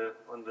on the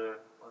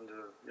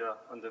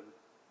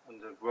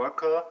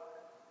worker,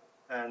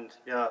 and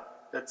yeah,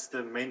 that's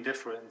the main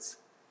difference.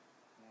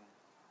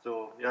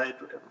 So yeah,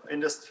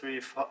 Industry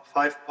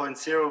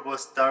 5.0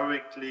 was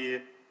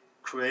directly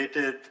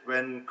created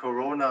when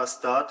Corona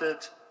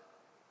started,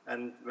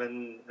 and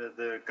when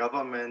the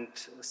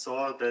government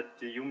saw that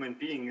the human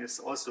being is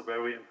also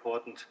very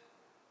important.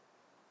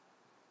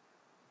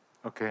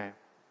 Okay,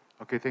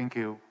 okay, thank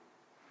you.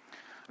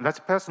 Let's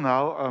pass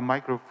now a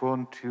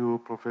microphone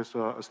to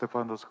Professor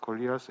Stefanos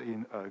Kolias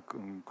in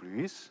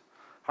Greece.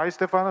 Hi,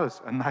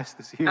 Stefanos, nice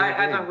to see you.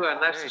 Hi,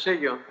 nice to see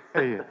you.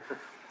 Hey.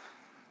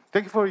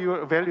 Thank you for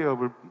your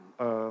valuable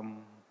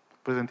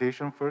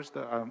presentation first.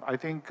 I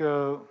think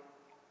no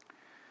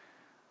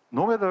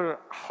matter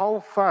how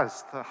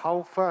fast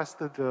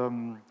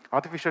the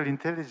artificial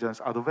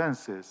intelligence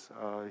advances,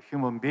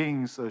 human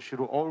beings should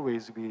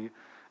always be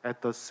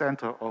at the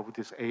center of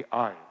this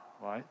AI,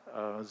 right?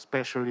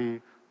 Especially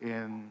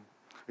in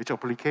its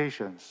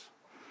applications.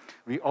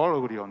 We all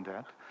agree on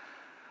that.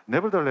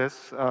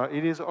 Nevertheless,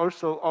 it is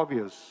also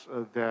obvious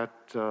that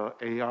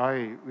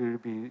AI will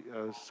be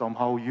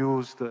somehow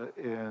used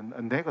in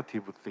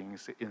negative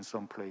things in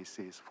some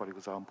places, for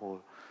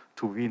example,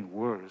 to win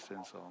wars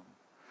and so on.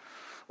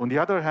 On the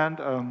other hand,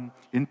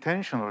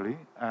 intentionally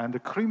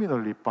and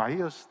criminally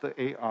biased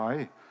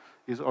AI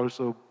is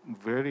also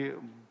very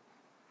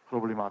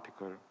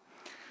problematical.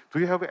 Do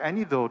you have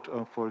any thought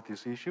for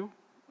this issue,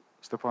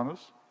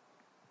 Stefanos?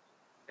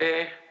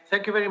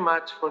 Thank you very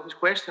much for this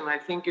question. I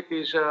think it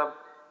is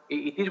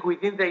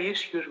within the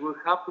issues we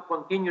have to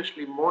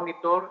continuously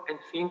monitor and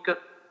think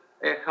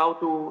how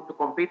to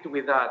compete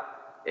with that.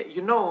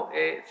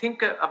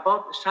 Think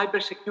about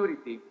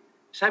cybersecurity.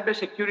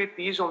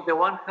 Cybersecurity is, on the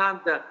one hand,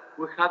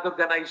 we have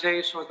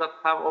organizations that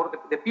have all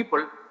the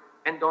people,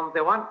 and on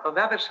the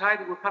other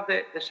side, we have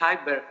the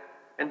cyber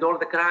and all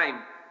the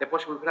crime, the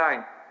possible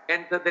crime.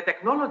 And the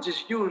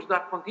technologies used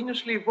are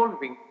continuously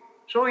evolving.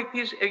 So it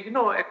is,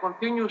 a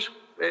continuous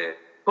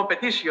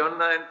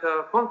competition and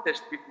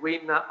contest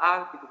between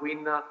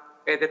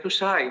the two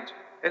sides.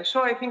 And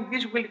so I think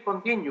this will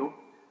continue.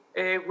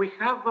 We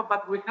have a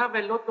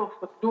lot of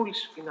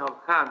tools in our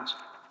hands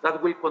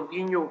that will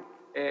continue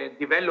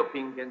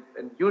developing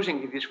and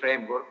using this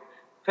framework.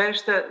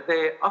 First,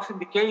 the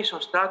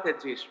authentication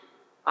strategies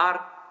are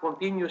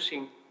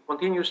continuously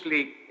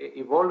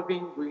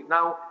evolving. We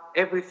now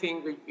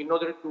everything in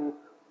order to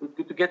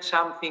get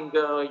something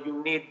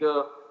you need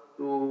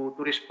to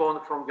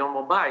respond from your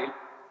mobile.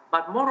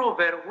 But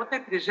moreover, what I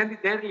presented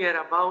earlier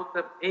about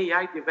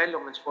AI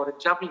developments, for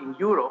example, in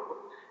Europe,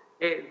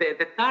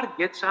 the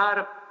targets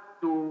are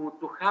to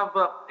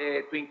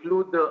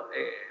include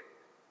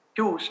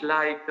cues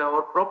like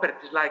or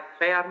properties like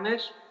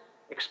fairness,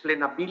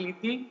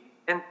 explainability,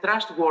 and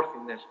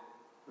trustworthiness.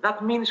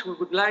 That means we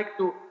would like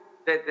to,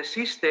 the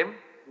system,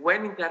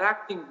 when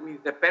interacting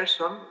with the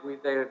person,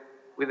 with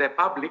the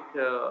public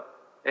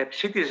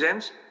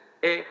citizens,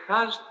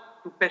 has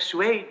to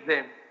persuade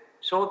them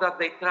so that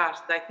they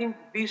trust. I think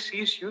these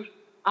issues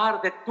are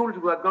the tools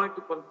we are going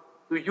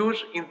to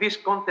use in this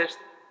context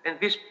and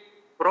this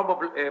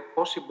probable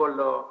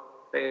possible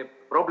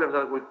problems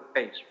that we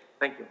face.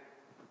 Thank you.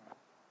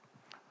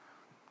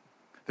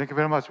 Thank you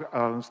very much,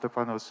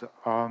 Stefanos.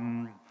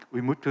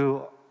 We move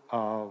to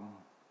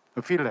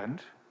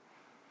Finland.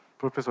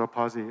 Professor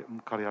Pasi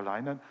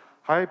Karjalainen.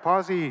 Hi,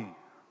 Pasi.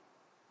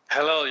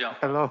 Hello, Jan.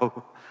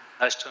 Hello.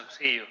 Nice to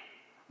see you.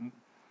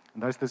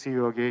 Nice to see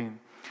you again.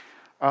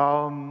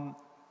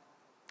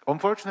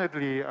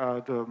 Unfortunately,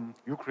 the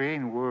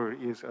Ukraine war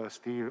is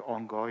still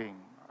ongoing,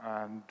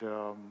 and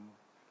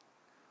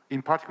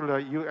in particular,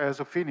 you as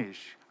a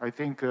Finnish, I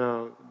think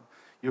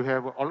you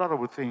have a lot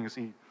of things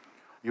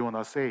you want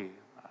to say,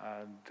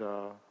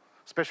 and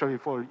especially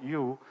for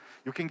you,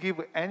 you can give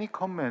any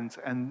comments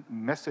and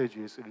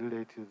messages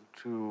related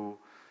to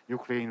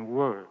Ukraine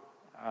war,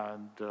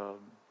 and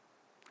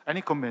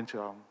any comments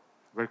are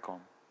welcome.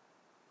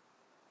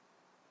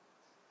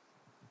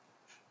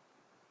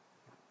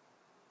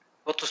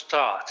 Where to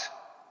start?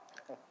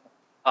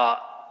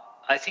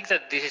 I think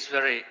that this is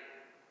very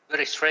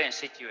strange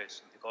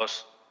situation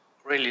because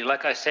really,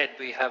 like I said,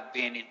 we have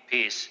been in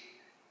peace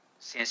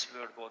since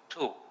World War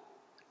II,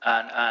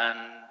 and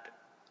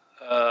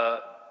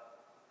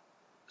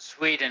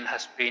Sweden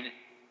has been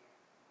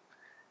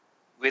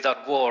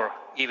without war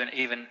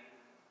even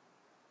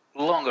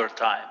longer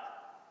time,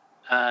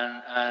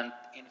 and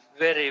in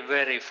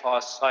very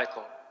fast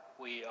cycle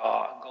we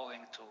are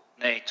going to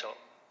NATO,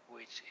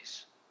 which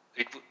is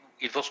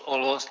it was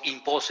almost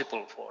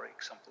impossible, for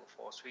example,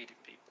 for Swedish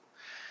people.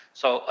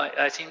 So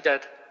I think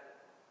that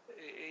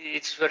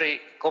it's very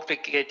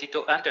complicated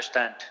to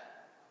understand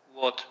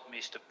what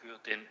Mr.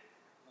 Putin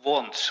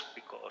wants,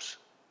 because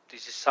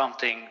this is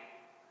something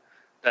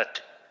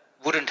that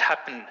wouldn't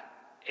happen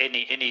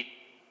any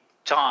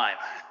time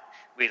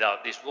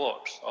without this war.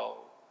 So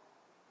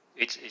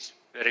it's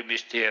very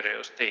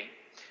mysterious thing.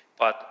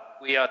 But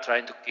we are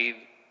trying to give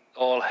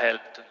all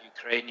help to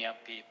Ukrainian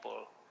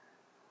people.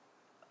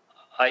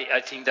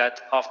 I think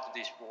that after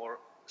this war,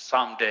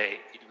 someday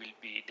it will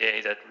be a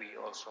day that we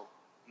also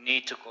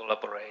need to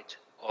collaborate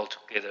all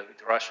together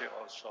with Russia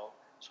also.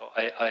 So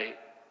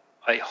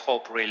I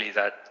hope really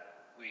that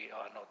we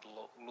are not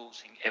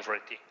losing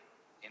everything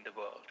in the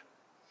world.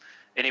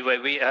 Anyway,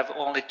 we have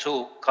only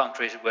 2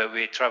 countries where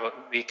we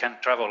can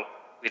travel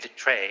with a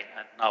train,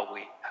 and now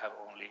we have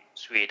only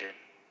Sweden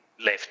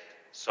left.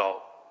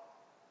 So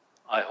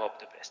I hope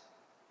the best.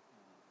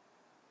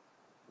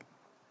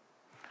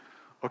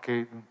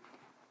 Okay,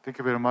 thank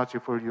you very much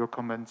for your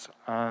comments.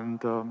 And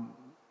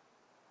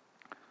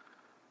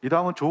이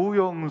다음은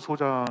조우영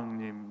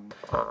소장님.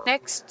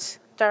 Next,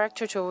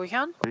 Director Jo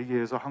Hyun.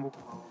 벨기에에서 한국.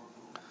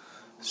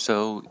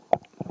 So,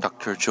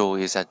 Dr. Jo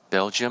is at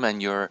Belgium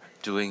and you're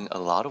doing a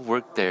lot of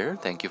work there.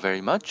 Thank you very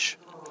much.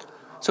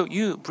 So,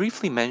 you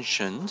briefly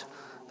mentioned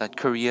that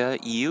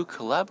Korea-EU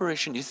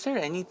collaboration. Is there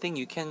anything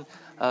you can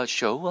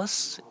show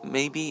us?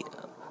 Maybe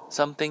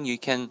something you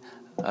can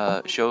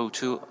show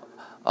to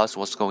us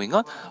what's going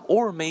on?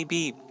 Or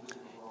maybe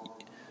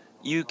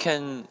you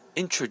can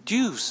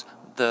introduce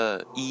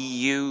the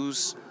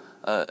EU's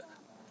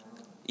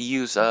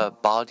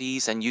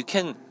bodies and you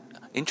can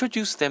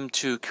introduce them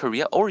to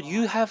Korea, or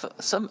you have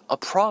a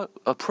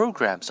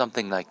program,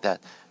 something like that.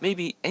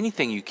 Maybe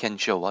anything you can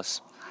show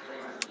us.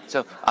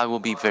 So I will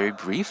be very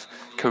brief.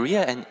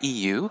 Korea and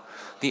EU,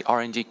 the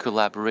R&D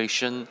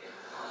collaboration,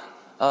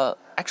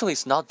 actually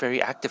it's not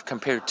very active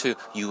compared to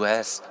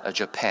US,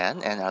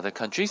 Japan, and other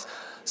countries.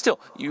 Still,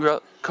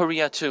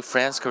 Korea to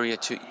France, Korea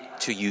to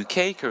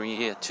UK,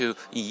 Korea to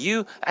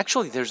EU,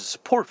 actually there's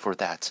support for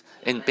that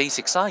in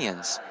basic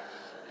science.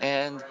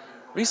 And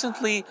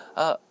recently,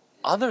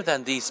 other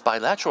than these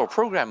bilateral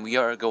program, we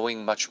are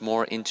going much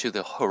more into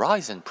the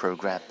Horizon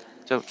program.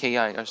 So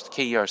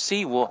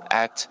KERC will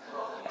act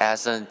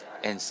as an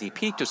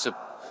NCP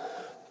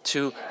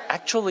to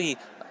actually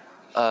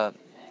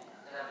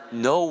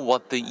know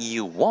what the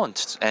EU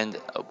wants, and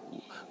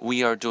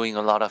we are doing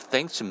a lot of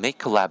things to make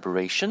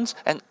collaborations,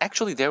 and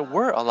actually there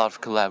were a lot of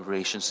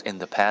collaborations in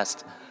the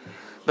past.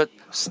 But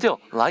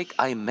still, like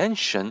I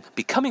mentioned,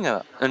 becoming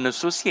an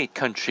associate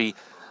country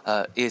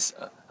is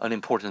an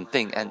important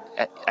thing, and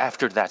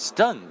after that's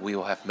done, we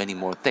will have many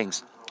more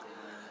things.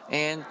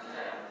 And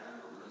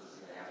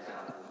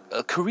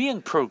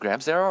Korean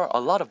programs, there are a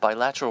lot of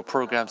bilateral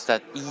programs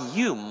that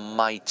EU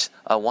might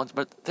want,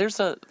 but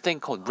there's a thing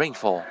called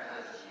rainfall.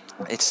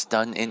 It's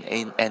done in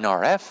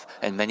NRF,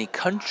 and many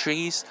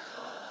countries,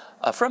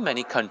 from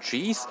many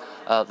countries,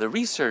 the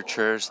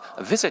researchers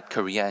visit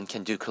Korea and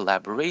can do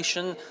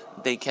collaboration.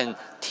 They can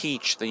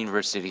teach the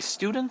university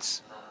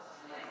students.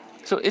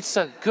 So it's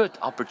a good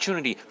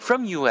opportunity.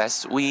 From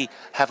US, we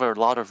have a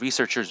lot of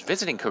researchers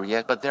visiting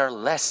Korea, but there are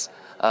less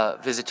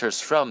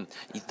visitors from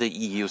the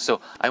EU.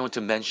 So I want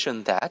to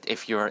mention that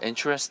if you're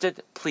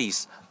interested,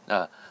 please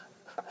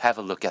have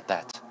a look at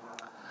that.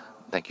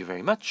 Thank you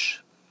very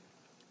much.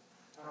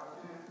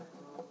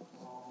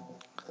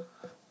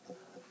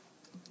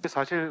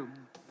 사실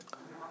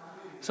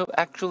So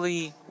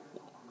actually,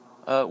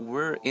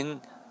 we're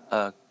in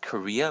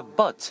Korea,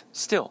 but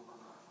still,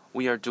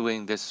 we are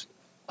doing this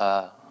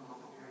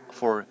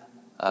for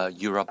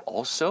Europe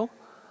also,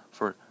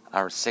 for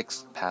our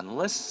 6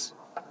 panelists.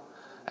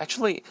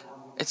 Actually,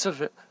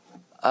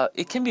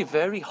 it can be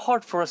very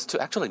hard for us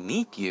to actually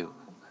meet you.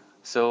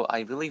 So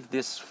I believe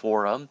this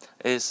forum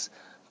is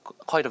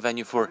quite a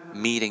venue for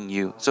meeting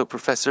you. So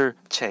Professor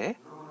Che,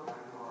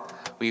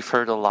 we've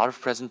heard a lot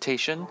of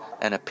presentation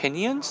and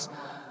opinions.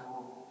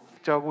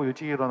 자고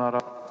일찍 일어나라.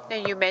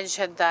 And you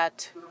mentioned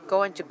that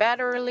going to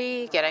bed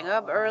early, getting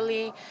up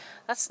early,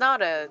 that's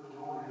not a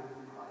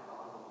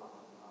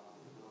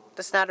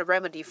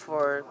remedy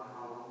for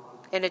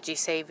energy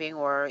saving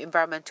or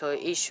environmental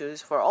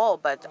issues for all,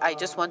 but I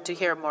just want to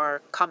hear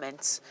more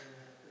comments.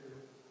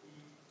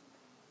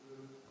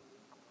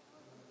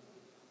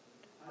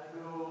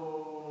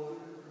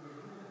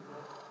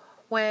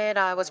 When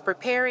I was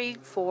preparing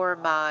for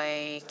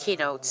my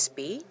keynote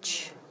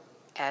speech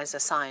as a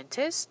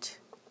scientist,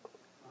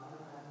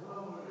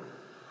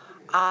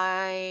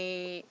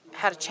 I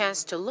had a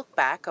chance to look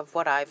back of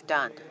what I've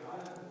done.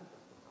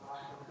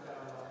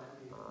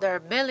 There are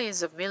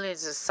millions of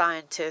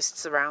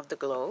scientists around the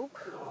globe.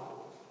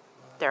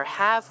 There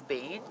have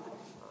been,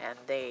 and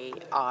they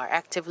are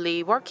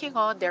actively working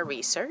on their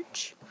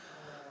research.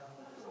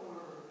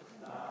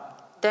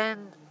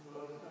 Then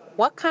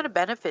what kind of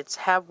benefits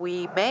have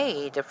we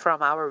made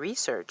from our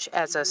research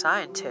as a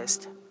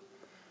scientist?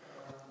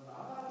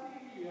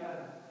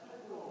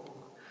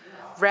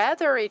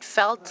 Rather, it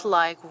felt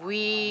like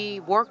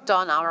we worked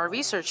on our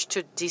research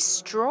to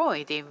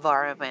destroy the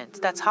environment.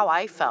 That's how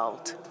I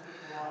felt.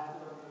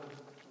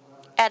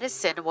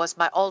 Edison was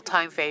my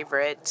all-time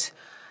favorite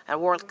and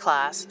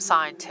world-class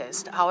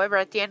scientist. However,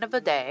 at the end of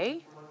the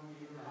day,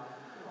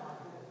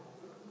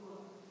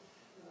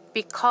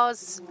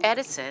 because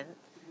Edison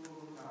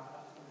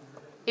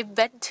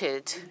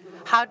invented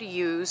how to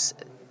use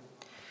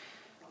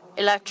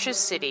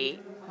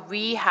electricity,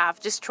 we have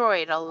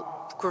destroyed a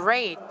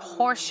great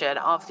portion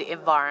of the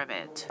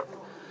environment.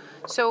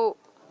 So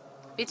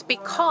it's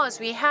because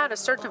we had a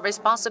certain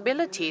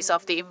responsibilities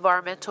of the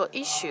environmental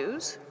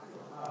issues.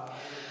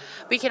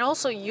 We can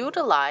also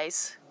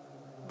utilize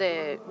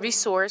the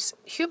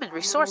human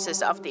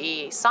resources of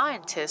the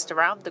scientists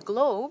around the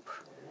globe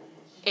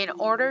in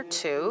order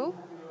to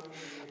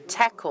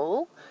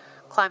tackle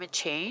climate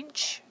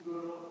change.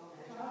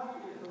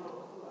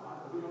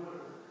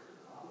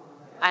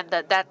 And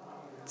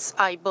that's,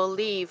 I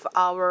believe,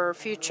 our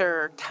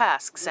future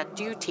tasks and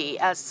duty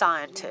as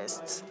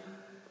scientists.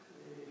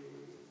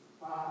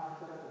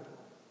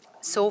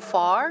 So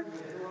far,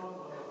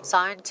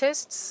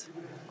 scientists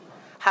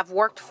have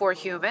worked for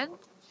human,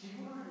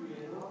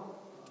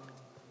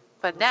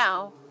 but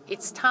now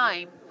it's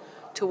time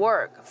to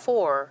work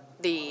for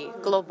the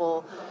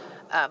global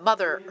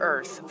Mother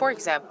Earth. For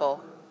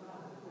example,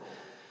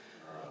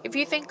 if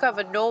you think of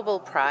a Nobel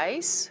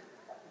Prize,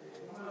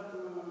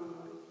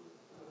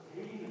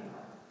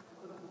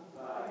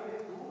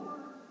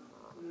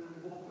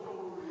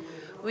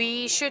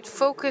 we should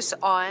focus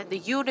on the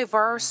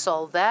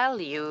universal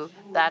value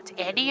that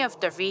any of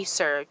the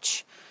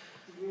research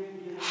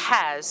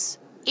has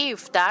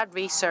if that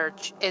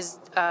research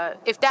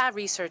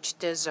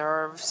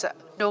deserves a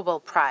Nobel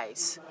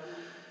Prize.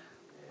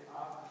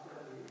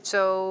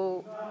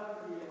 So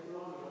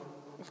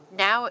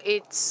now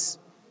it's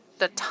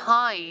the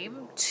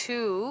time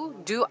to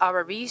do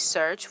our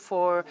research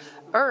for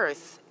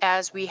Earth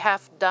as we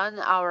have done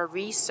our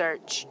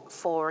research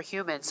for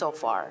humans so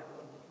far.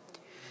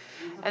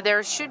 And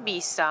there should be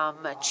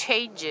some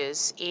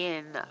changes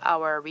in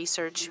our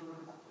research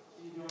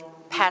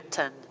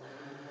pattern.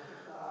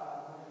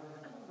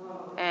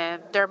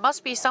 And there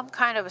must be some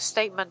kind of a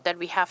statement that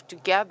we have to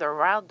gather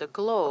around the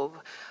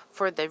globe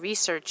for the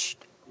research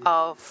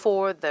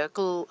for the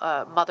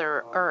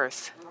Mother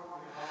Earth.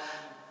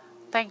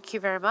 Thank you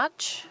very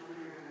much.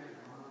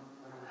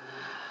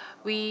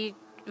 We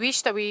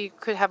wish that we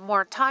could have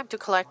more time to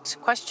collect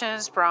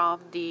questions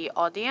from the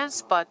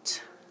audience,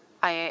 but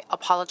I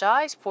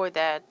apologize for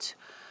that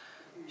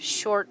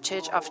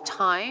shortage of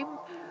time.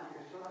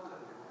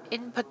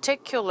 In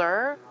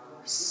particular,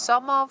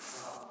 some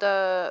of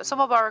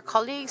our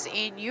colleagues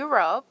in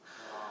Europe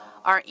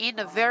are in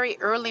a very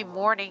early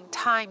morning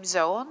time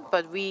zone,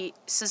 but we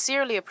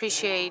sincerely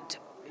appreciate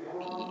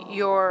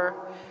your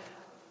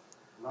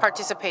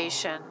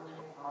participation.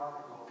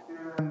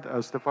 And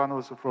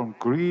Stefanos from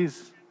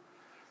Greece,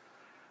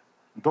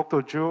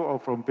 Dr.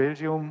 Jeju from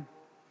Belgium.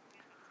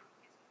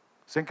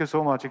 Thank you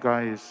so much,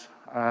 guys.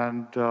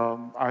 And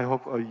I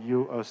hope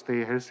you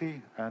stay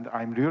healthy. And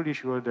I'm really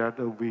sure that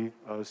we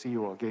see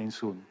you again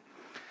soon.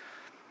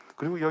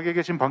 그리고 여기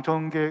계신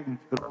방청객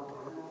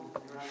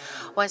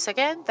Once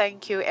again,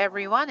 thank you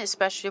everyone,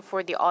 especially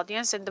for the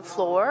audience in the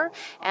floor.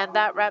 And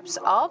that wraps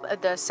up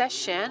the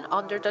session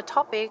under the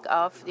topic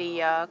of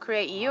the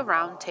Korea EU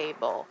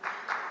Roundtable.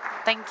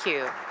 Thank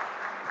you.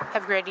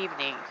 Have a great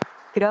evening.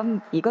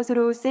 그럼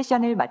이것으로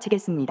세션을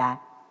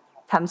마치겠습니다.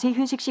 잠시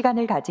휴식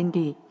시간을 가진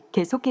뒤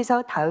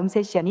계속해서 다음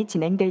세션이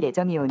진행될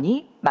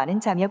예정이오니 많은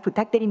참여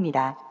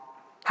부탁드립니다.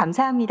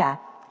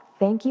 감사합니다.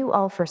 Thank you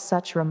all for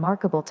such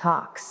remarkable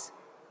talks.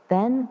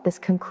 Then, this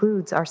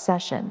concludes our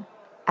session.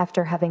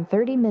 After having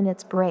 30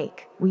 minutes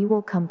break, we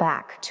will come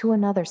back to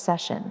another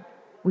session.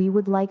 We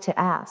would like to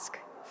ask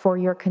for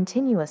your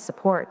continuous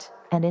support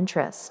and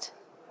interest.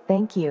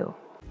 Thank you.